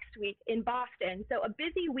 Open next week in Boston. So a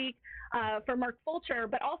busy week for Mark Fulcher,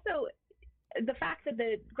 but also the fact that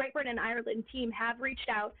the Great Britain and Ireland team have reached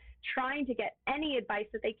out trying to get any advice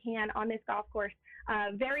that they can on this golf course.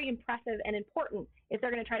 Very impressive and important if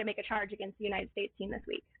they're going to try to make a charge against the United States team this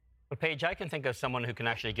week. Well, Paige, I can think of someone who can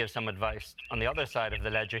actually give some advice on the other side of the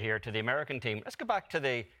ledger here to the American team. Let's go back to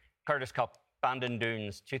the Curtis Cup, Bandon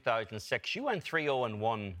Dunes 2006. You went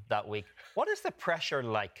 3-0-1 that week. What is the pressure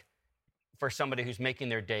like for somebody who's making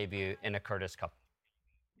their debut in a Curtis Cup?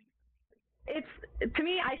 To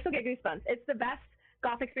me, I still get goosebumps. It's the best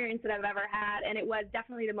golf experience that I've ever had, and it was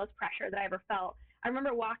definitely the most pressure that I ever felt. I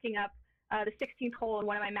remember walking up the 16th hole in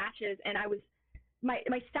one of my matches, and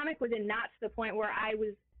my stomach was in knots to the point where I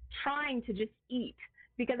was trying to just eat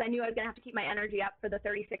because I knew I was going to have to keep my energy up for the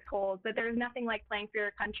 36 holes. But there's nothing like playing for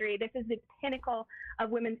your country. This is the pinnacle of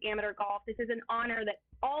women's amateur golf. This is an honor that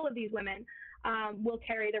all of these women will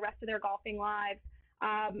carry the rest of their golfing lives.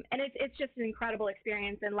 And it's just an incredible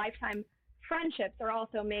experience, and lifetime friendships are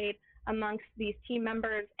also made amongst these team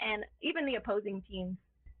members and even the opposing teams.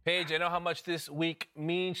 Paige, I know how much this week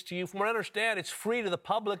means to you. From what I understand, it's free to the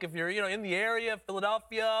public. If you're, in the area,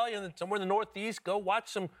 Philadelphia, somewhere in the Northeast, go watch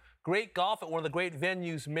some great golf at one of the great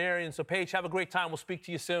venues, Marion. So, Paige, have a great time. We'll speak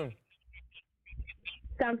to you soon.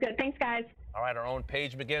 Sounds good. Thanks, guys. All right, our own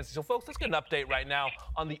Paige McGinnis. So, folks, let's get an update right now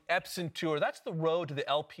on the Epson Tour. That's the road to the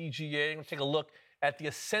LPGA. We're going to take a look at the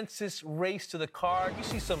Ascensus Race to the Card. You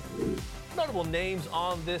see some notable names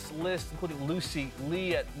on this list, including Lucy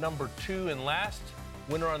Lee at number 2 and last.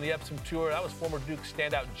 Winner on the Epsom Tour, that was former Duke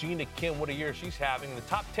standout Gina Kim. What a year she's having. The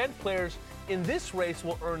top 10 players in this race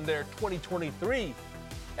will earn their 2023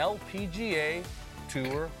 LPGA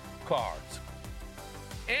Tour cards.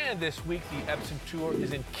 And this week, the Epsom Tour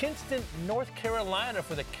is in Kinston, North Carolina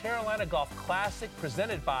for the Carolina Golf Classic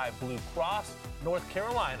presented by Blue Cross North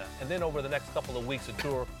Carolina. And then over the next couple of weeks, the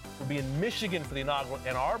tour will be in Michigan for the inaugural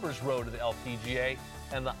Ann Arbor's Road to the LPGA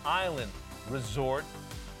and the Island Resort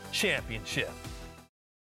Championship.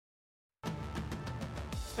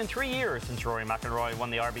 It's been 3 years since Rory McIlroy won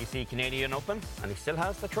the RBC Canadian Open, and he still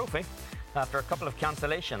has the trophy. After a couple of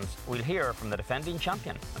cancellations, we'll hear from the defending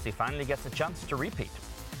champion as he finally gets a chance to repeat.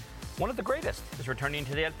 One of the greatest is returning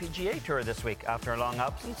to the LPGA Tour this week after a long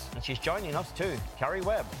absence, and she's joining us too. Carrie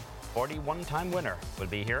Webb, 41-time winner, will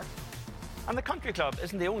be here. And the Country Club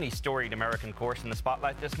isn't the only storied American course in the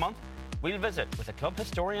spotlight this month. We'll visit with a club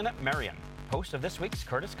historian at Merion, host of this week's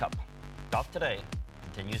Curtis Cup. Golf Today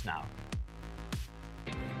continues now.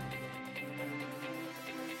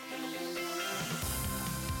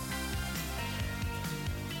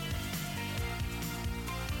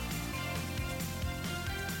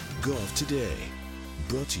 Golf Today,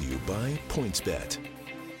 brought to you by PointsBet.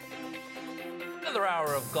 Another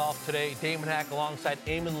hour of Golf Today. Damon Hack alongside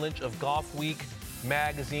Eamon Lynch of Golf Week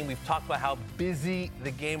magazine. We've talked about how busy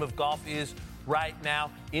the game of golf is right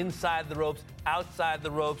now, inside the ropes, outside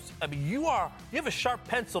the ropes. I mean, you have a sharp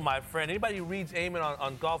pencil, my friend. Anybody who reads Eamon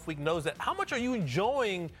on Golf Week knows that. How much are you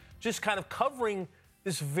enjoying just kind of covering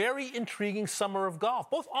this very intriguing summer of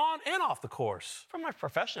golf, both on and off the course? From a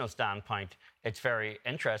professional standpoint, it's very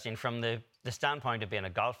interesting. From the standpoint of being a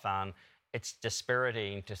golf fan, it's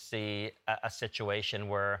dispiriting to see a situation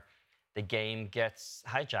where the game gets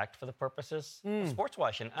hijacked for the purposes of sports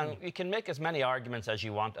washing. And you can make as many arguments as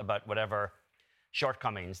you want about whatever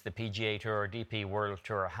shortcomings the PGA Tour or DP World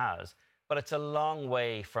Tour has, but it's a long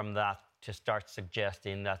way from that to start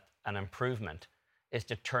suggesting that an improvement is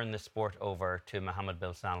to turn the sport over to Mohammed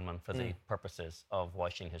bin Salman for the purposes of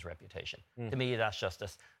washing his reputation. To me, that's just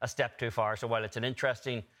a step too far. So while it's an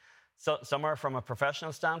interesting summer from a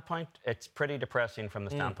professional standpoint, it's pretty depressing from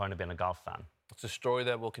the standpoint of being a golf fan. It's a story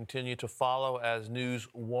that will continue to follow as news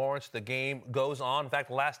warrants. The game goes on. In fact,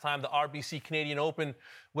 the last time the RBC Canadian Open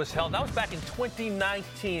was held, that was back in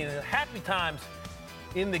 2019. And happy times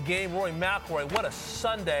in the game. Rory McIlroy, what a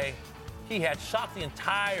Sunday. He had shot the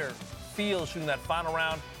entire field shooting that final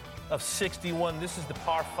round of 61. This is the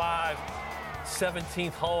par 5,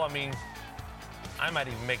 17th hole. I mean, I might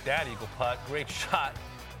even make that eagle putt. Great shot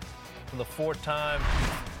from the 4-time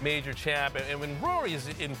major champ. And when Rory is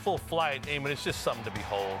in full flight, I mean, it's just something to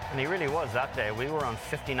behold. And he really was that day. We were on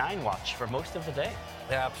 59 watch for most of the day.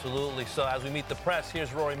 Absolutely. So as we meet the press,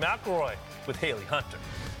 here's Rory McIlroy with Haley Hunter.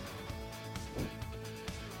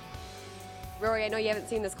 Rory, I know you haven't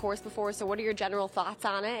seen this course before, so what are your general thoughts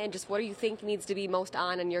on it, and just what do you think needs to be most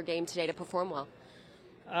on in your game today to perform well?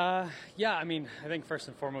 Yeah, I mean, I think first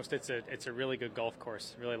and foremost, it's a really good golf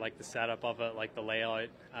course. Really like the setup of it, like the layout.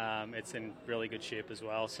 It's in really good shape as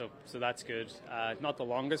well, so that's good. Not the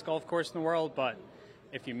longest golf course in the world, but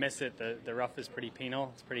if you miss it, the rough is pretty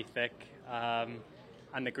penal. It's pretty thick, and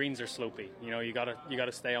the greens are slopey. You know, you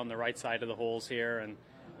gotta stay on the right side of the holes here,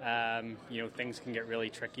 and you know, things can get really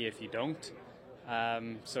tricky if you don't.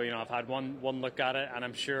 So, you know, I've had one look at it, and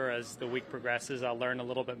I'm sure as the week progresses, I'll learn a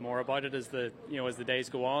little bit more about it as the days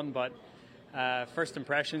go on. But first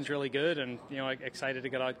impression's really good, and, you know, excited to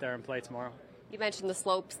get out there and play tomorrow. You mentioned the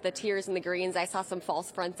slopes, the tiers, and the greens. I saw some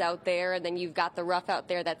false fronts out there, and then you've got the rough out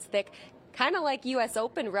there that's thick. Kind of like U.S.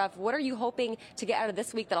 Open rough. What are you hoping to get out of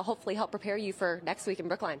this week that'll hopefully help prepare you for next week in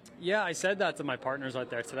Brookline? Yeah, I said that to my partners out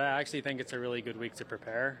there today. I actually think it's a really good week to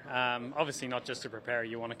prepare. Obviously, not just to prepare.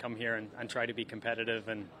 You want to come here and try to be competitive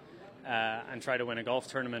and try to win a golf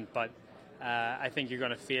tournament. But I think you're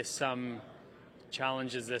going to face some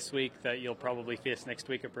challenges this week that you'll probably face next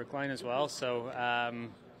week at Brookline as well. So,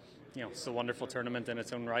 you know, it's a wonderful tournament in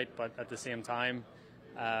its own right. But at the same time,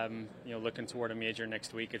 you know, looking toward a major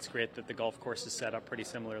next week, it's great that the golf course is set up pretty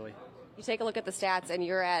similarly. You take a look at the stats, and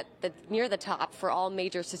you're at near the top for all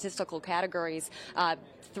major statistical categories.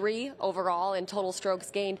 3 overall in total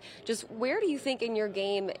strokes gained. Just where do you think in your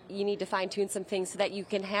game you need to fine-tune some things so that you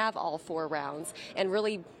can have all 4 rounds and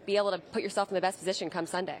really be able to put yourself in the best position come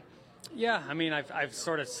Sunday? Yeah, I mean, I've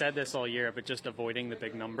sort of said this all year, but just avoiding the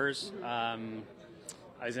big numbers.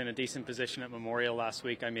 I was in a decent position at Memorial last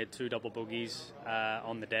week. I made 2 double bogeys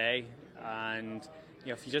on the day, and you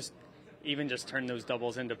know, if you just turn those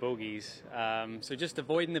doubles into bogeys, so just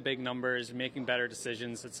avoiding the big numbers, making better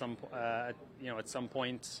decisions at some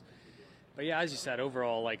points. But yeah, as you said,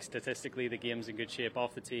 overall, like statistically, the game's in good shape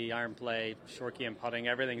off the tee, iron play, short game putting,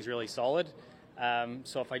 everything's really solid.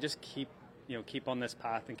 So if I just keep on this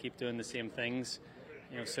path and keep doing the same things,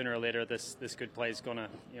 you know, sooner or later, this good play is going to,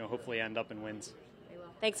 you know, hopefully end up in wins.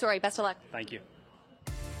 Thanks, Rory. Best of luck. Thank you.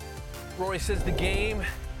 Rory says the game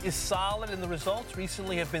is solid, and the results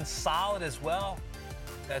recently have been solid as well.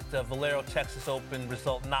 That Valero Texas Open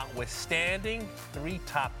result notwithstanding, 3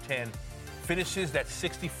 top 10 finishes. That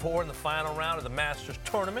 64 in the final round of the Masters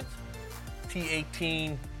tournament.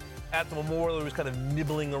 T18 at the Memorial, he was kind of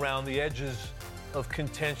nibbling around the edges of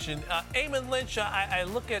contention. Eamon Lynch, I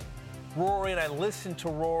look at Rory and I listen to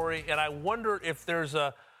Rory, and I wonder if there's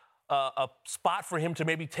a spot for him to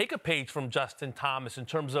maybe take a page from Justin Thomas in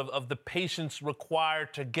terms of the patience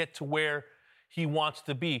required to get to where he wants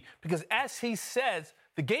to be. Because as he says,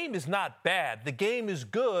 the game is not bad. The game is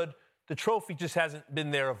good. The trophy just hasn't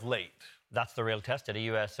been there of late. that's the real test at a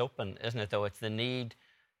US Open, isn't it, though? It's the need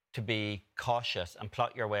to be cautious and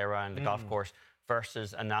plot your way around the golf course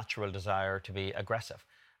versus a natural desire to be aggressive.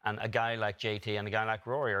 And a guy like JT and a guy like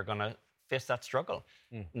Rory are going to face that struggle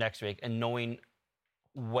next week, and knowing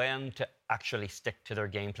when to actually stick to their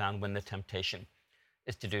game plan when the temptation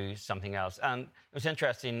is to do something else. And it was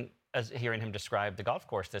interesting as hearing him describe the golf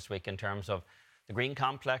course this week in terms of the green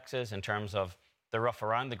complexes, in terms of the rough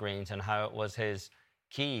around the greens, and how it was his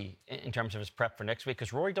key in terms of his prep for next week,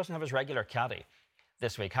 because Rory doesn't have his regular caddy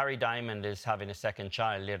this week. Harry Diamond is having a second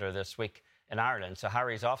child later this week in Ireland, so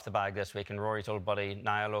Harry's off the bag this week, and Rory's old buddy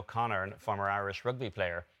Niall O'Connor, a former Irish rugby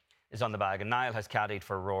player, is on the bag. And Niall has caddied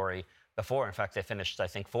for Rory before. In fact, they finished, I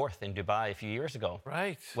think, 4th in Dubai a few years ago,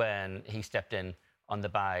 right, when he stepped in on the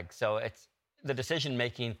bag. So it's the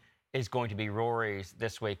decision-making is going to be Rory's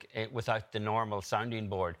this week without the normal sounding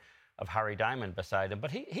board of Harry Diamond beside him.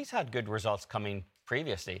 But he's had good results coming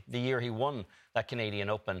previously. The year he won that Canadian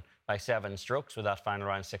Open by 7 strokes with that final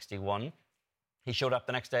round 61, he showed up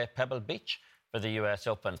the next day at Pebble Beach for the US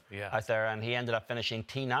Open out there, and he ended up finishing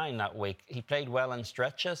T9 that week. He played well in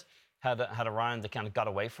stretches, had a round that kind of got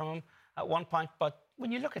away from him at one point. But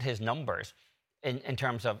when you look at his numbers in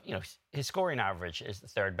terms of, his scoring average is the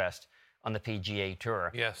 3rd best on the PGA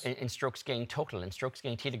Tour. Yes. In strokes gained total, in strokes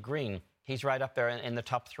gained tee to green, he's right up there in the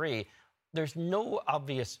top 3. There's no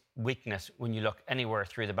obvious weakness when you look anywhere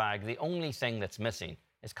through the bag. The only thing that's missing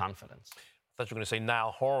is confidence. I thought you were going to say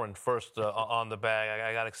Niall Horan first on the bag.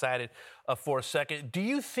 I got excited for a second. Do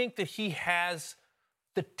you think that he has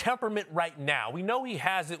the temperament right now? We know he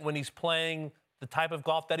has it when he's playing the type of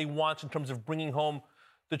golf that he wants in terms of bringing home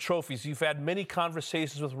the trophies. You've had many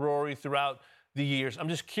conversations with Rory throughout the years. I'm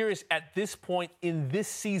just curious, at this point in this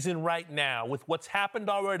season right now, with what's happened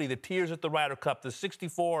already, the tears at the Ryder Cup, the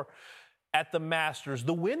 64 at the Masters,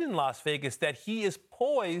 the win in Las Vegas, that he is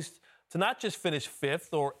poised to not just finish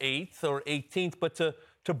 5th or 8th or 18th, but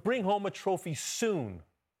to bring home a trophy soon.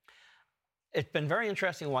 It's been very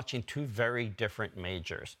interesting watching 2 very different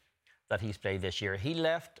majors that he's played this year. He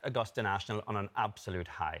left Augusta National on an absolute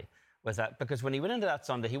high. Was that because when he went into that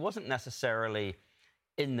Sunday, he wasn't necessarily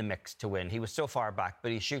in the mix to win. He was so far back,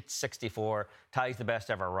 but he shoots 64, ties the best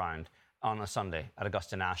ever round on a Sunday at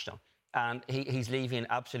Augusta National. And he's leaving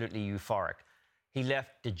absolutely euphoric. He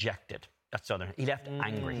left dejected at Southern. He left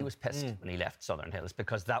angry. He was pissed when he left Southern Hills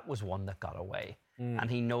because that was one that got away. And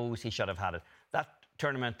he knows he should have had it. That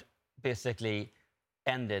tournament basically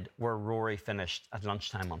ended where Rory finished at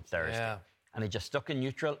lunchtime on Thursday. Yeah. And he just stuck in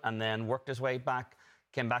neutral and then worked his way back,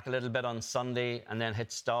 came back a little bit on Sunday and then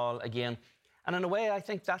hit stall again. And in a way, I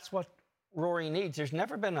think that's what Rory needs. There's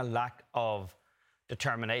never been a lack of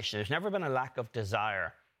determination. There's never been a lack of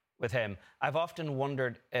desire with him. I've often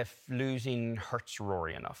wondered if losing hurts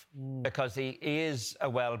Rory enough because he is a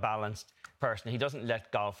well-balanced person. He doesn't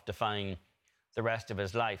let golf define the rest of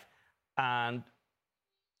his life. And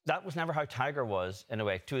that was never how Tiger was, in a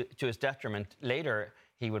way, to his detriment. Later,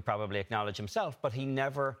 he would probably acknowledge himself, but he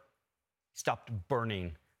never stopped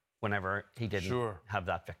burning whenever he didn't have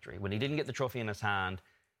that victory. When he didn't get the trophy in his hand,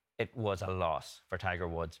 it was a loss for Tiger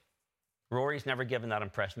Woods. Rory's never given that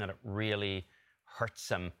impression that it really hurts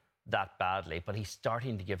him that badly, but he's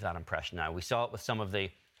starting to give that impression now. We saw it with some of the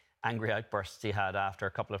angry outbursts he had after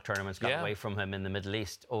a couple of tournaments got away from him in the Middle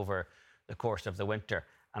East over the course of the winter.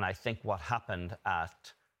 And I think what happened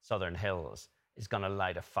at Southern Hills is going to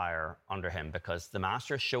light a fire under him because the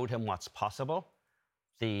Masters showed him what's possible.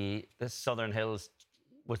 The Southern Hills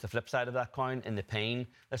was the flip side of that coin in the pain,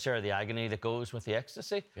 let's say, the agony that goes with the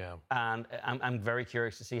ecstasy. Yeah. And I'm very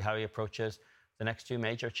curious to see how he approaches the next 2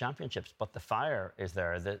 major championships. But the fire is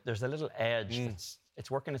there. There's a little edge it's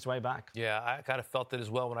working its way back. Yeah, I kind of felt it as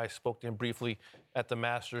well when I spoke to him briefly at the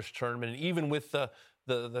Masters tournament. And even with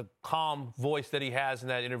the calm voice that he has in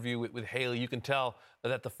that interview with Haley, you can tell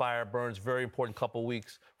that the fire burns. Very important couple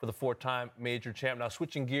weeks for the 4-time major champ. Now,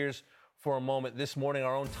 switching gears for a moment, this morning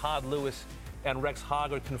our own Todd Lewis and Rex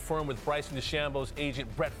Hoggard confirmed with Bryson DeChambeau's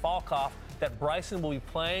agent Brett Falkoff that Bryson will be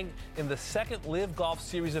playing in the 2nd LIV Golf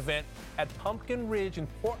Series event at Pumpkin Ridge in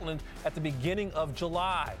Portland at the beginning of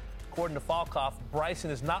July. According to Falkoff,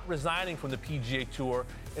 Bryson is not resigning from the PGA Tour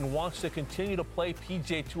and wants to continue to play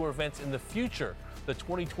PGA Tour events in the future. The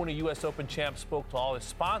 2020 U.S. Open champ spoke to all his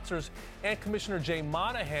sponsors and Commissioner Jay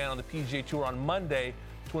Monahan on the PGA Tour on Monday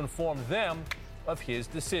to inform them of his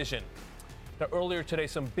decision. Now, earlier today,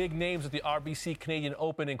 some big names at the RBC Canadian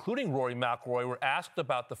Open, including Rory McIlroy, were asked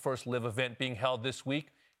about the first LIV event being held this week.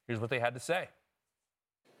 Here's what they had to say.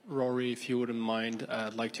 Rory, if you wouldn't mind,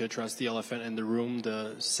 I'd like to address the elephant in the room,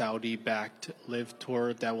 the Saudi-backed LIV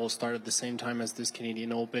Tour that will start at the same time as this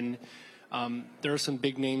Canadian Open. There are some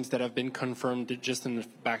big names that have been confirmed just in the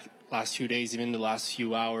last few days, even the last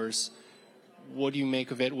few hours. What do you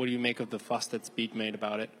make of it? What do you make of the fuss that's being made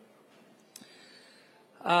about it?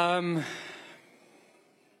 I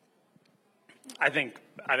think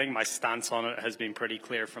my stance on it has been pretty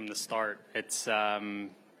clear from the start. It's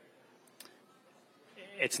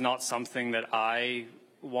not something that I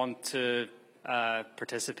want to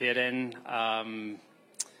participate in.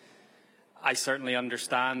 I certainly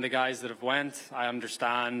understand the guys that have went. I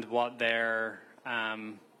understand what their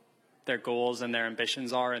goals and their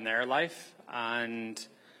ambitions are in their life, and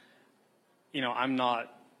I'm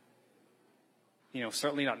not.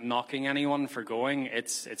 Certainly not knocking anyone for going.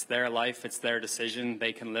 It's their life, it's their decision.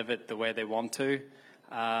 They can live it the way they want to.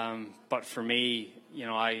 But for me,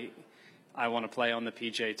 I want to play on the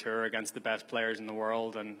PGA Tour against the best players in the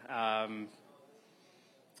world. And, I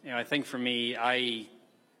think for me, I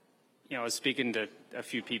was speaking to a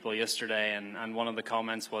few people yesterday, and one of the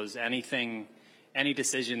comments was any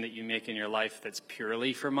decision that you make in your life that's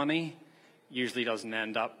purely for money usually doesn't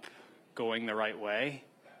end up going the right way.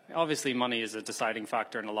 Obviously, money is a deciding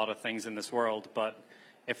factor in a lot of things in this world, but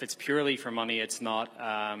if it's purely for money, it's not.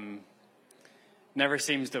 Never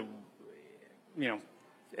seems to,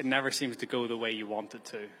 it never seems to go the way you want it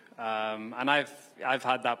to. And I've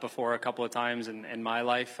had that before a couple of times in my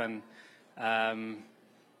life, and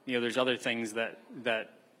there's other things that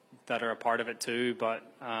are a part of it too. But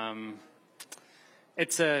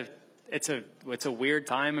it's a weird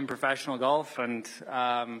time in professional golf, and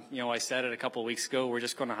I said it a couple of weeks ago. We're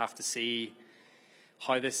just going to have to see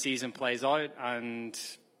how this season plays out, and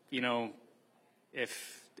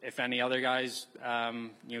if any other guys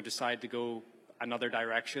decide to go another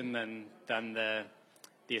direction than the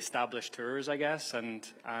established tours, I guess, and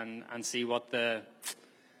see what the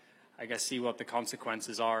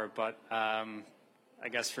consequences are. But I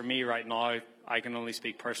guess for me right now, I can only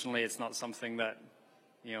speak personally. It's not something that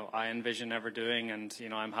I envision ever doing, and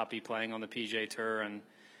I'm happy playing on the PGA Tour, and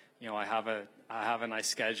I have a nice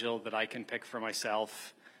schedule that I can pick for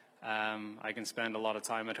myself. I can spend a lot of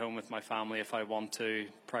time at home with my family if I want to,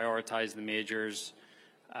 prioritize the majors,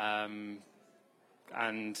 and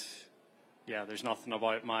there's nothing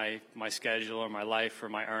about my schedule or my life or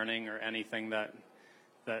my earning or anything that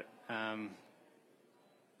I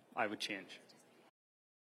would change.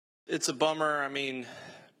 It's a bummer. I mean,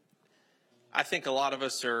 I think a lot of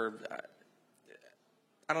us are,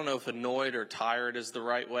 I don't know if annoyed or tired is the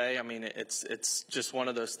right way. I mean, it's just one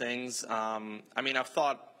of those things. I've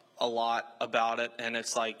thought a lot about it, and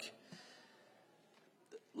it's like,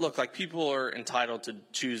 look, like people are entitled to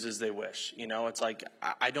choose as they wish. It's like,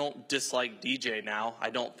 I don't dislike DJ now. I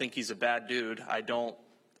don't think he's a bad dude.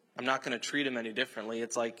 I'm not going to treat him any differently.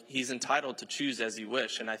 It's like he's entitled to choose as he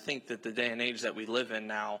wish. And I think that the day and age that we live in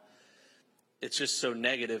now, it's just so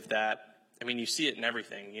negative that, you see it in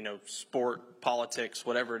everything, sport, politics,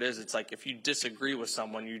 whatever it is. It's like if you disagree with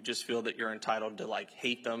someone, you just feel that you're entitled to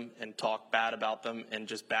hate them and talk bad about them and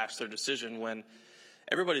just bash their decision, when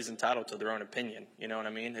everybody's entitled to their own opinion. You know what I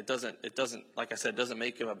mean? It doesn't, like I said, doesn't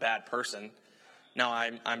make him a bad person. Now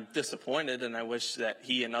I'm disappointed, and I wish that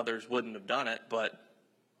he and others wouldn't have done it, but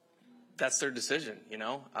that's their decision.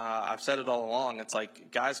 I've said it all along. It's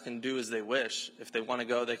like guys can do as they wish. If they want to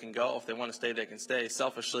go, they can go. If they want to stay, they can stay.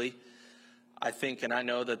 Selfishly, I think, and I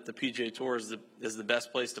know that the PGA Tour is the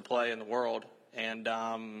best place to play in the world, and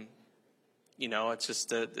it's just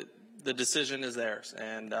the decision is theirs,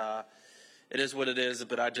 and it is what it is.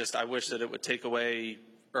 But I wish that it would take away,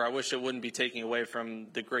 or I wish it wouldn't be taking away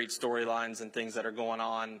from the great storylines and things that are going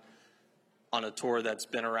on a tour that's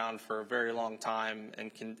been around for a very long time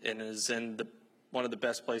and is in one of the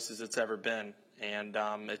best places it's ever been, and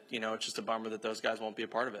it's just a bummer that those guys won't be a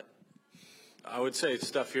part of it. I would say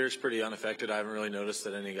stuff here is pretty unaffected. I haven't really noticed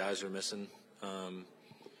that any guys are missing.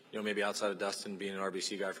 Maybe outside of Dustin being an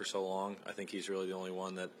RBC guy for so long, I think he's really the only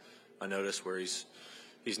one that I noticed where he's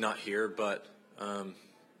not here. But I'm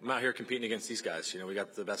out here competing against these guys. We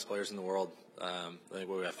got the best players in the world. I think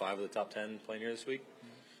we have 5 of the top 10 playing here this week.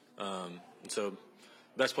 And so the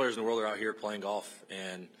best players in the world are out here playing golf,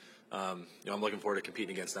 and I'm looking forward to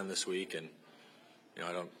competing against them this week. And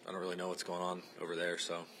I don't really know what's going on over there,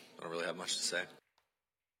 so I don't really have much to say.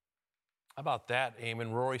 How about that,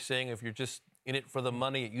 Eamon? Rory saying if you're just in it for the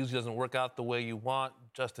money, it usually doesn't work out the way you want.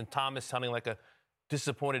 Justin Thomas sounding like a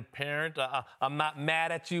disappointed parent. I'm not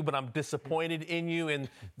mad at you, but I'm disappointed in you. And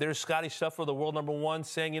there's Scottie Scheffler, the world #1,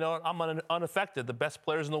 saying, I'm unaffected. The best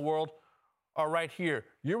players in the world are right here.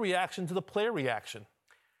 Your reaction to the player reaction?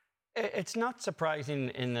 It's not surprising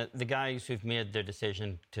in that the guys who've made their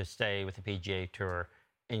decision to stay with the PGA Tour,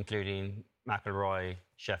 including McIlroy,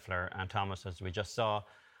 Scheffler, and Thomas, as we just saw,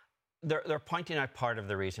 they're pointing out part of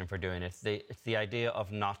the reason for doing it. It's the idea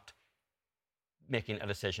of not making a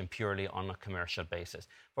decision purely on a commercial basis.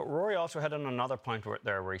 But Rory also had another point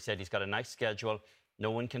where he said he's got a nice schedule.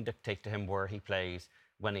 No one can dictate to him where he plays,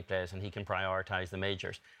 when he plays, and he can prioritise the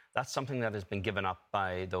majors. That's something that has been given up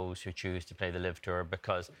by those who choose to play the Live Tour,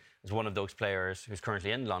 because as one of those players who's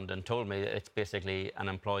currently in London told me, it's basically an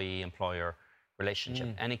employee-employer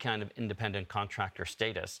relationship. Any kind of independent contractor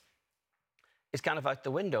status is kind of out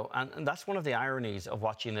the window. And that's one of the ironies of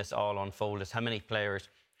watching this all unfold, is how many players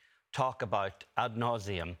talk about ad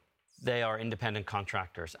nauseum they are independent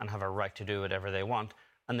contractors and have a right to do whatever they want,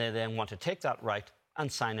 and they then want to take that right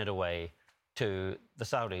and sign it away to the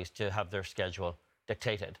Saudis to have their schedule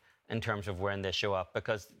dictated in terms of when they show up,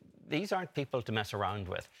 because these aren't people to mess around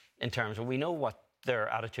with in terms of, we know what their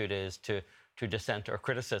attitude is to dissent or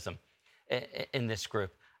criticism in this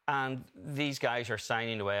group. And these guys are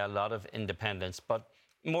signing away a lot of independence, but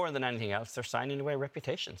more than anything else, they're signing away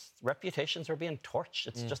reputations. Reputations are being torched.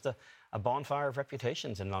 It's just a bonfire of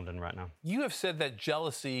reputations in London right now. You have said that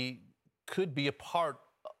jealousy could be a part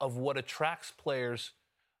of what attracts players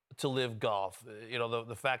to Live Golf. You know,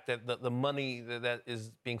 the fact that the money that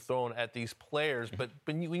is being thrown at these players. But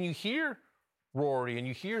when you hear Rory and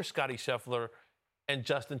you hear Scottie Scheffler and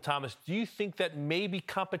Justin Thomas, do you think that maybe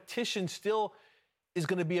competition still is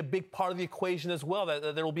going to be a big part of the equation as well?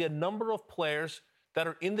 That there will be a number of players that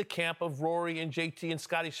are in the camp of Rory and JT and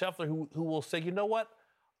Scottie Scheffler who will say, you know what,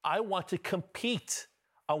 I want to compete.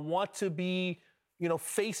 I want to be,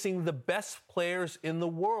 facing the best players in the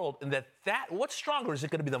world. And that what's stronger? Is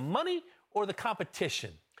it going to be the money or the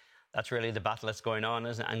competition? That's really the battle that's going on,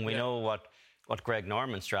 isn't it? And we know what Greg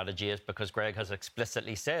Norman's strategy is, because Greg has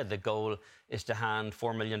explicitly said the goal is to hand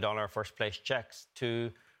 $4 million first-place checks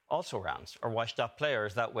to also-rans or washed-up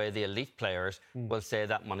players. That way the elite players will say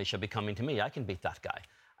that money should be coming to me. I can beat that guy,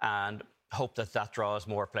 and hope that draws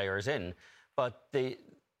more players in. But the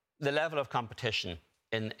level of competition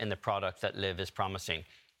in the product that Liv is promising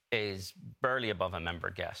is barely above a member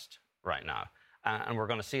guest right now. And we're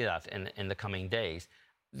going to see that in the coming days.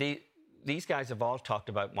 These guys have all talked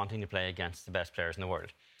about wanting to play against the best players in the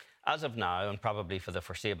world. As of now, and probably for the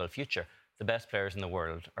foreseeable future, the best players in the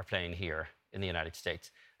world are playing here in the United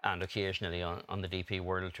States, and occasionally on the DP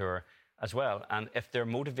World Tour as well. And if they're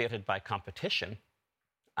motivated by competition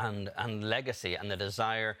and legacy and the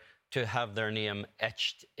desire to have their name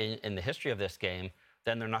etched in the history of this game,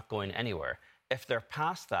 then they're not going anywhere. If they're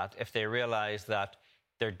past that, if they realise that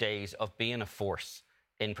their days of being a force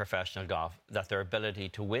in professional golf, that their ability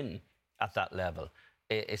to win at that level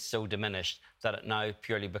is so diminished that it now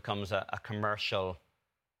purely becomes a commercial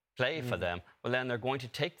play for them, well, then they're going to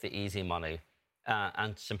take the easy money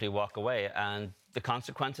and simply walk away. And the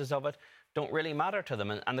consequences of it don't really matter to them.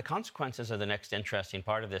 And the consequences are the next interesting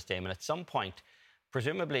part of this, Damon. At some point,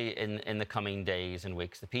 presumably in the coming days and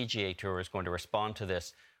weeks, the PGA Tour is going to respond to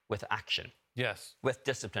this with action. Yes. With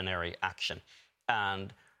disciplinary action.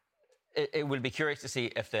 And it will be curious to see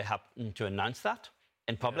if they happen to announce that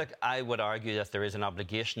in public. Yeah. I would argue that there is an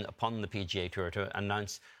obligation upon the PGA Tour to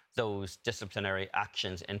announce those disciplinary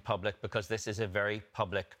actions in public, because this is a very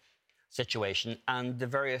public situation, and the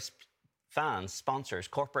various fans, sponsors,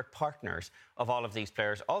 corporate partners of all of these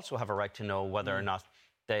players also have a right to know whether or not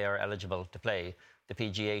they are eligible to play the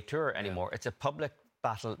PGA Tour anymore. It's a public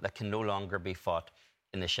battle that can no longer be fought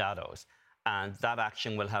in the shadows, and that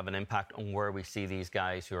action will have an impact on where we see these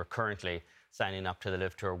guys who are currently signing up to the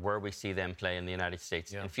Live Tour, where we see them play in the United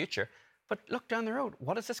States in future. But look down the road,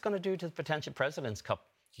 what is this going to do to the potential President's Cup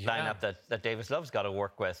lineup that Davis Love's got to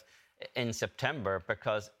work with in September?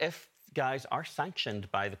 Because if guys are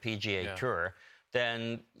sanctioned by the PGA Tour,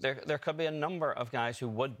 then there could be a number of guys who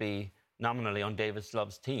would be nominally on Davis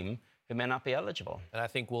Love's team who may not be eligible. And I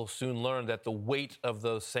think we'll soon learn that the weight of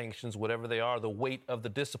those sanctions, whatever they are, the weight of the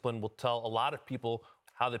discipline will tell a lot of people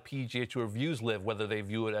how the PGA Tour views Live, whether they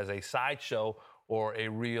view it as a sideshow or a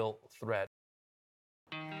real threat.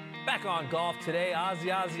 Back on Golf Today,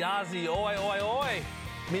 Ozzy, oi, oi, oi.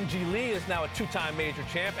 Minjee Lee is now a two-time major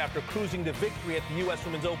champ after cruising to victory at the U.S.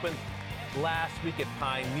 Women's Open last week at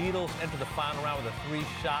Pine Needles. Entered the final round with a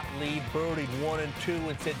three-shot lead, birdied 1 and 2,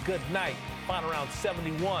 and said good night. Final round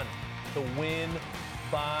 71 to win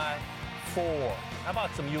by 4. How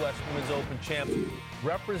about some U.S. Women's Open champs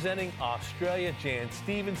representing Australia? Jan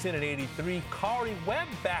Stevenson at 83, Kari Webb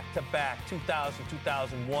back-to-back, 2000,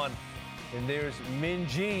 2001. And there's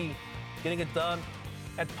Minjee getting it done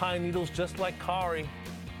at Pine Needles just like Kari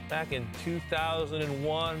back in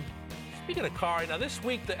 2001. Speaking of Kari, now this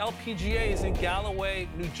week the LPGA is in Galloway,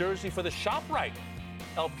 New Jersey for the ShopRite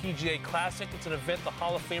LPGA Classic. It's an event the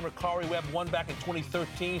Hall of Famer Kari Webb won back in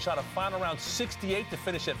 2013. Shot a final round 68 to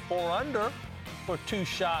finish at 4 under for a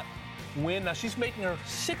 2-shot win. Now, she's making her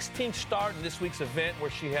 16th start in this week's event,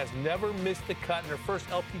 where she has never missed the cut in her first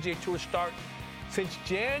LPGA Tour start since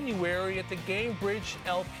January at the Gamebridge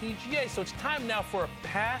LPGA. So it's time now for a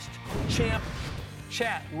past champ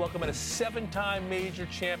chat. Welcome at a 7-time major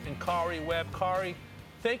champion, Kari Webb. Kari,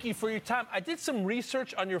 thank you for your time. I did some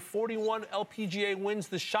research on your 41 LPGA wins.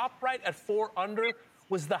 The ShopRite at 4 under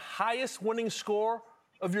was the highest winning score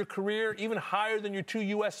of your career, even higher than your 2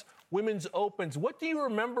 U.S. Women's Opens. What do you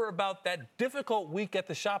remember about that difficult week at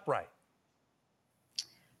the ShopRite?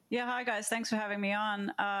 Yeah, hi guys. Thanks for having me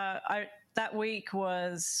on. That week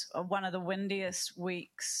was one of the windiest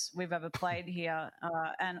weeks we've ever played here,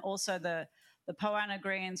 and also the Poa annua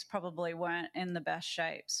greens probably weren't in the best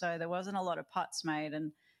shape, so there wasn't a lot of putts made.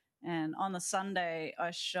 And on the Sunday,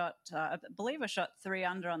 I believe I shot 3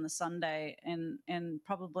 under on the Sunday in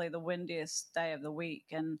probably the windiest day of the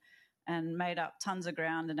week, and made up tons of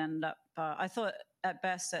ground and ended up. I thought at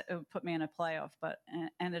best that it would put me in a playoff, but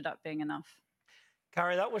ended up being enough.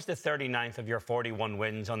 Kari, that was the 39th of your 41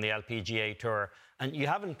 wins on the LPGA Tour, and you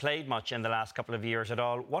haven't played much in the last couple of years at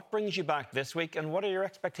all. What brings you back this week, and what are your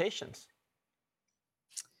expectations?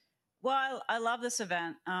 Well, I love this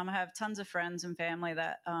event. I have tons of friends and family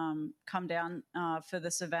that come down for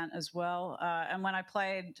this event as well. And when I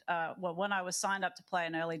played, when I was signed up to play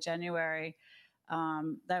in early January,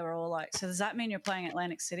 they were all like, "So does that mean you're playing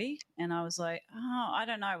Atlantic City?" And I was like, "Oh, I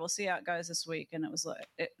don't know. We'll see how it goes this week." And it was like,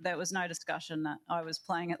 there was no discussion that I was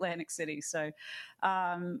playing Atlantic City. So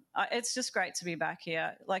it's just great to be back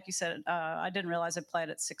here. Like you said, I didn't realize I played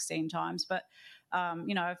it 16 times, but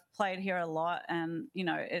I've played here a lot, and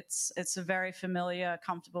it's a very familiar,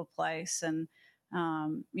 comfortable place, and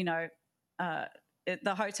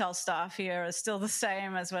the hotel staff here is still the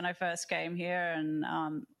same as when I first came here,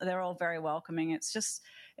 and they're all very welcoming. It's just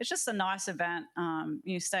a nice event.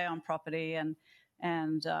 You stay on property, and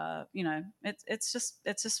it's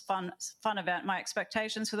just fun event. My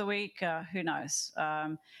expectations for the week, who knows?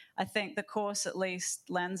 I think the course at least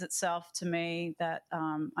lends itself to me that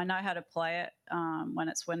I know how to play it when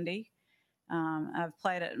it's windy. I've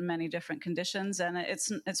played it in many different conditions, and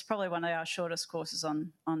it's probably one of our shortest courses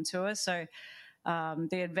on tour. So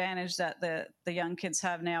the advantage that the young kids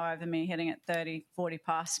have now over me, hitting it 30, 40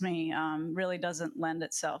 past me, really doesn't lend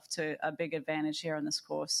itself to a big advantage here on this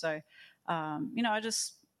course. So,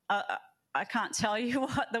 I can't tell you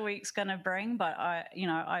what the week's going to bring, but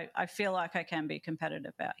I feel like I can be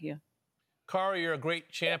competitive out here. Kari, you're a great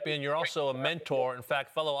champion. You're also a mentor. In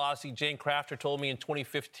fact, fellow Aussie Jane Crafter told me in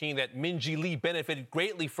 2015 that Minjee Lee benefited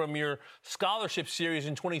greatly from your scholarship series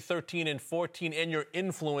in 2013 and 14 and your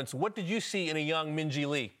influence. What did you see in a young Minjee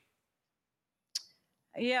Lee?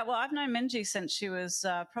 Yeah, well, I've known Minjee since she was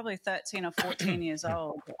probably 13 or 14 years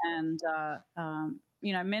old. And,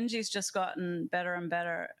 Minjee's just gotten better and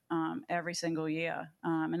better every single year.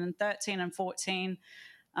 And in 13 and 14,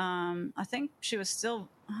 I think she was still,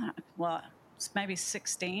 maybe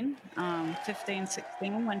 16, 15,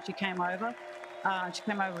 16 when she came over. She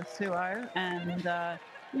came over with 2-0 and,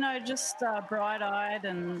 just bright-eyed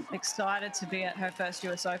and excited to be at her first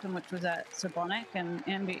US Open, which was at Surbonic, and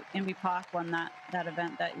Inbee Park won that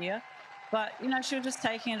event that year. But, she was just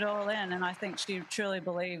taking it all in, and I think she truly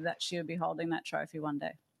believed that she would be holding that trophy one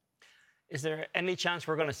day. Is there any chance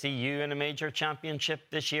we're going to see you in a major championship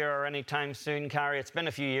this year or anytime soon, Kari? It's been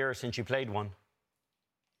a few years since you played one.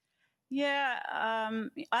 Yeah,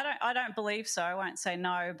 I don't believe so. I won't say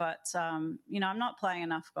no, but I'm not playing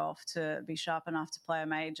enough golf to be sharp enough to play a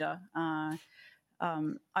major.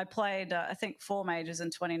 I played, I think, 4 majors in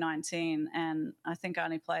 2019, and I think I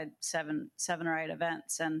only played seven or 8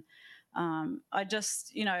 events. And I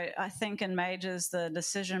just, I think in majors the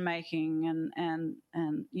decision making and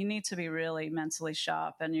you need to be really mentally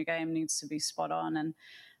sharp, and your game needs to be spot on.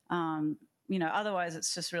 And otherwise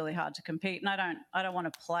it's just really hard to compete. And I don't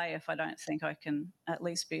want to play if I don't think I can at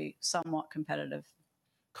least be somewhat competitive.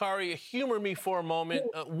 Kari, humor me for a moment.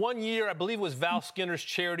 One year, I believe it was Val Skinner's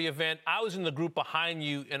charity event. I was in the group behind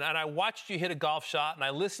you, and I watched you hit a golf shot, and I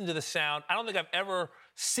listened to the sound. I don't think I've ever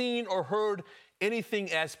seen or heard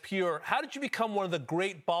anything as pure. How did you become one of the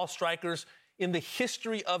great ball strikers in the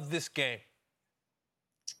history of this game?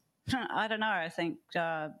 I don't know. I think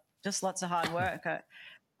just lots of hard work.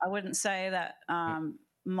 I wouldn't say that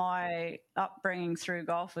my upbringing through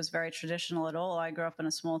golf was very traditional at all. I grew up in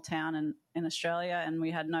a small town in Australia, and we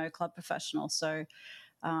had no club professional. So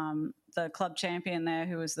the club champion there,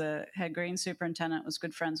 who was the head green superintendent, was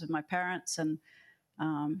good friends with my parents, and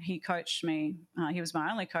he coached me. He was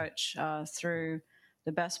my only coach through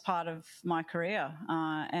the best part of my career.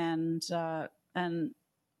 And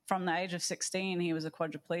from the age of 16, he was a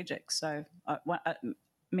quadriplegic. So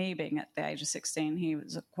me being at the age of 16, he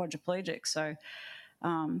was a quadriplegic. So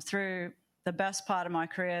through the best part of my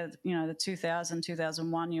career, you know, the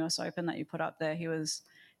 2001 US Open that you put up there, he was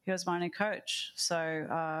my only coach.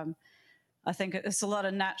 So I think it's a lot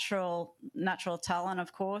of natural talent,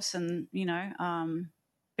 of course, and, you know,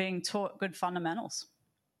 being taught good fundamentals.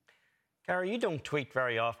 Cara, you don't tweet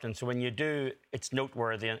very often, so when you do, it's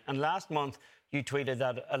noteworthy. And last month, you tweeted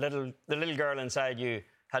that the little girl inside you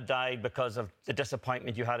had died because of the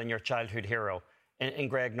disappointment you had in your childhood hero, in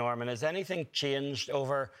Greg Norman. Has anything changed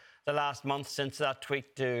over the last month since that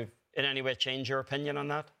tweet to in any way change your opinion on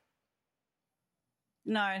that?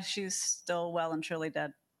 No, she's still well and truly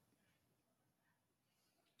dead.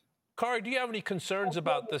 Kari, do you have any concerns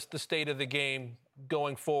about the state of the game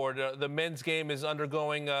going forward? The men's game is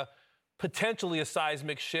undergoing potentially a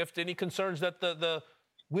seismic shift. Any concerns that the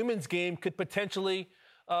women's game could potentially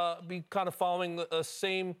be kind of following the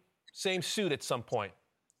same suit at some point?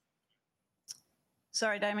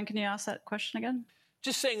 Sorry, Damon, can you ask that question again?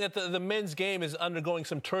 Just saying that the men's game is undergoing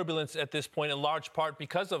some turbulence at this point, in large part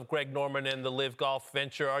because of Greg Norman and the Live Golf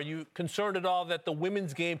venture. Are you concerned at all that the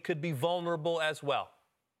women's game could be vulnerable as well?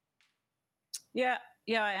 Yeah,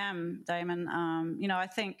 I am, Damon. You know, I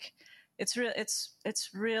think it's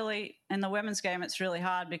really in the women's game. It's really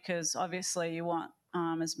hard because obviously you want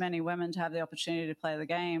as many women to have the opportunity to play the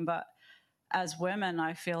game, but as women,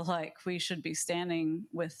 I feel like we should be standing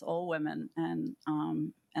with all women, and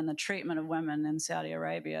the treatment of women in Saudi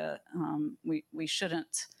Arabia, we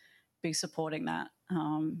shouldn't be supporting that.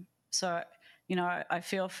 So, you know, I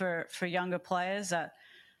feel for younger players that,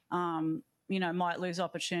 you know, might lose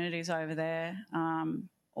opportunities over there,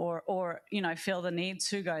 or, you know, feel the need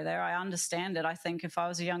to go there. I understand it. I think if I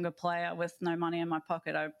was a younger player with no money in my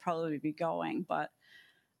pocket, I'd probably be going. But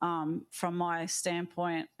from my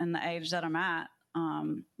standpoint and the age that I'm at,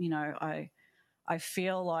 you know, I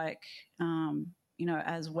feel like, you know,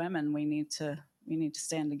 as women, we need to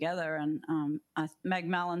stand together. And Meg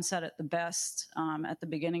Mallon said it the best at the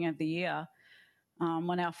beginning of the year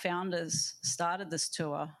when our founders started this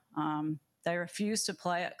tour. They refused to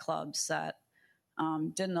play at clubs that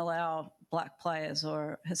didn't allow Black players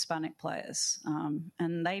or Hispanic players,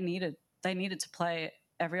 and they needed to play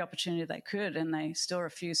every opportunity they could, and they still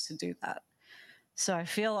refused to do that. So I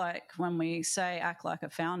feel like when we say act like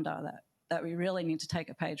a founder, that we really need to take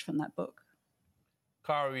a page from that book.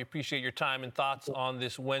 Kari, we appreciate your time and thoughts on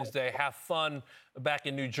this Wednesday. Have fun back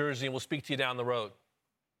in New Jersey, and we'll speak to you down the road.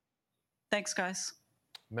 Thanks, guys.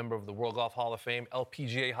 Member of the World Golf Hall of Fame,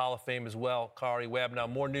 LPGA Hall of Fame as well, Kari Webb. Now,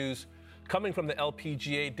 more news coming from the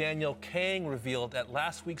LPGA. Danielle Kang revealed at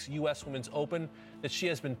last week's U.S. Women's Open that she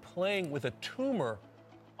has been playing with a tumor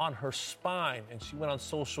on her spine, and she went on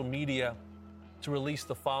social media to release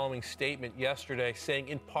the following statement yesterday, saying,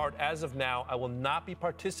 in part, as of now, I will not be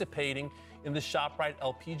participating in the ShopRite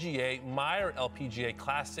LPGA, Meyer LPGA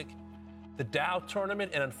Classic, the Dow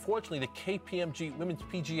Tournament, and unfortunately the KPMG Women's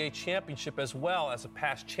PGA Championship as well. As a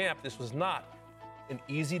past champ, this was not an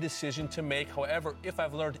easy decision to make. However, if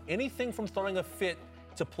I've learned anything from throwing a fit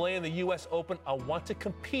to play in the U.S. Open, I want to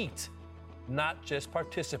compete, not just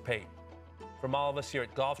participate. From all of us here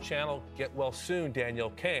at Golf Channel, get well soon,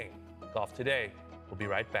 Danielle Kang. Golf Today. We'll be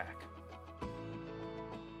right back.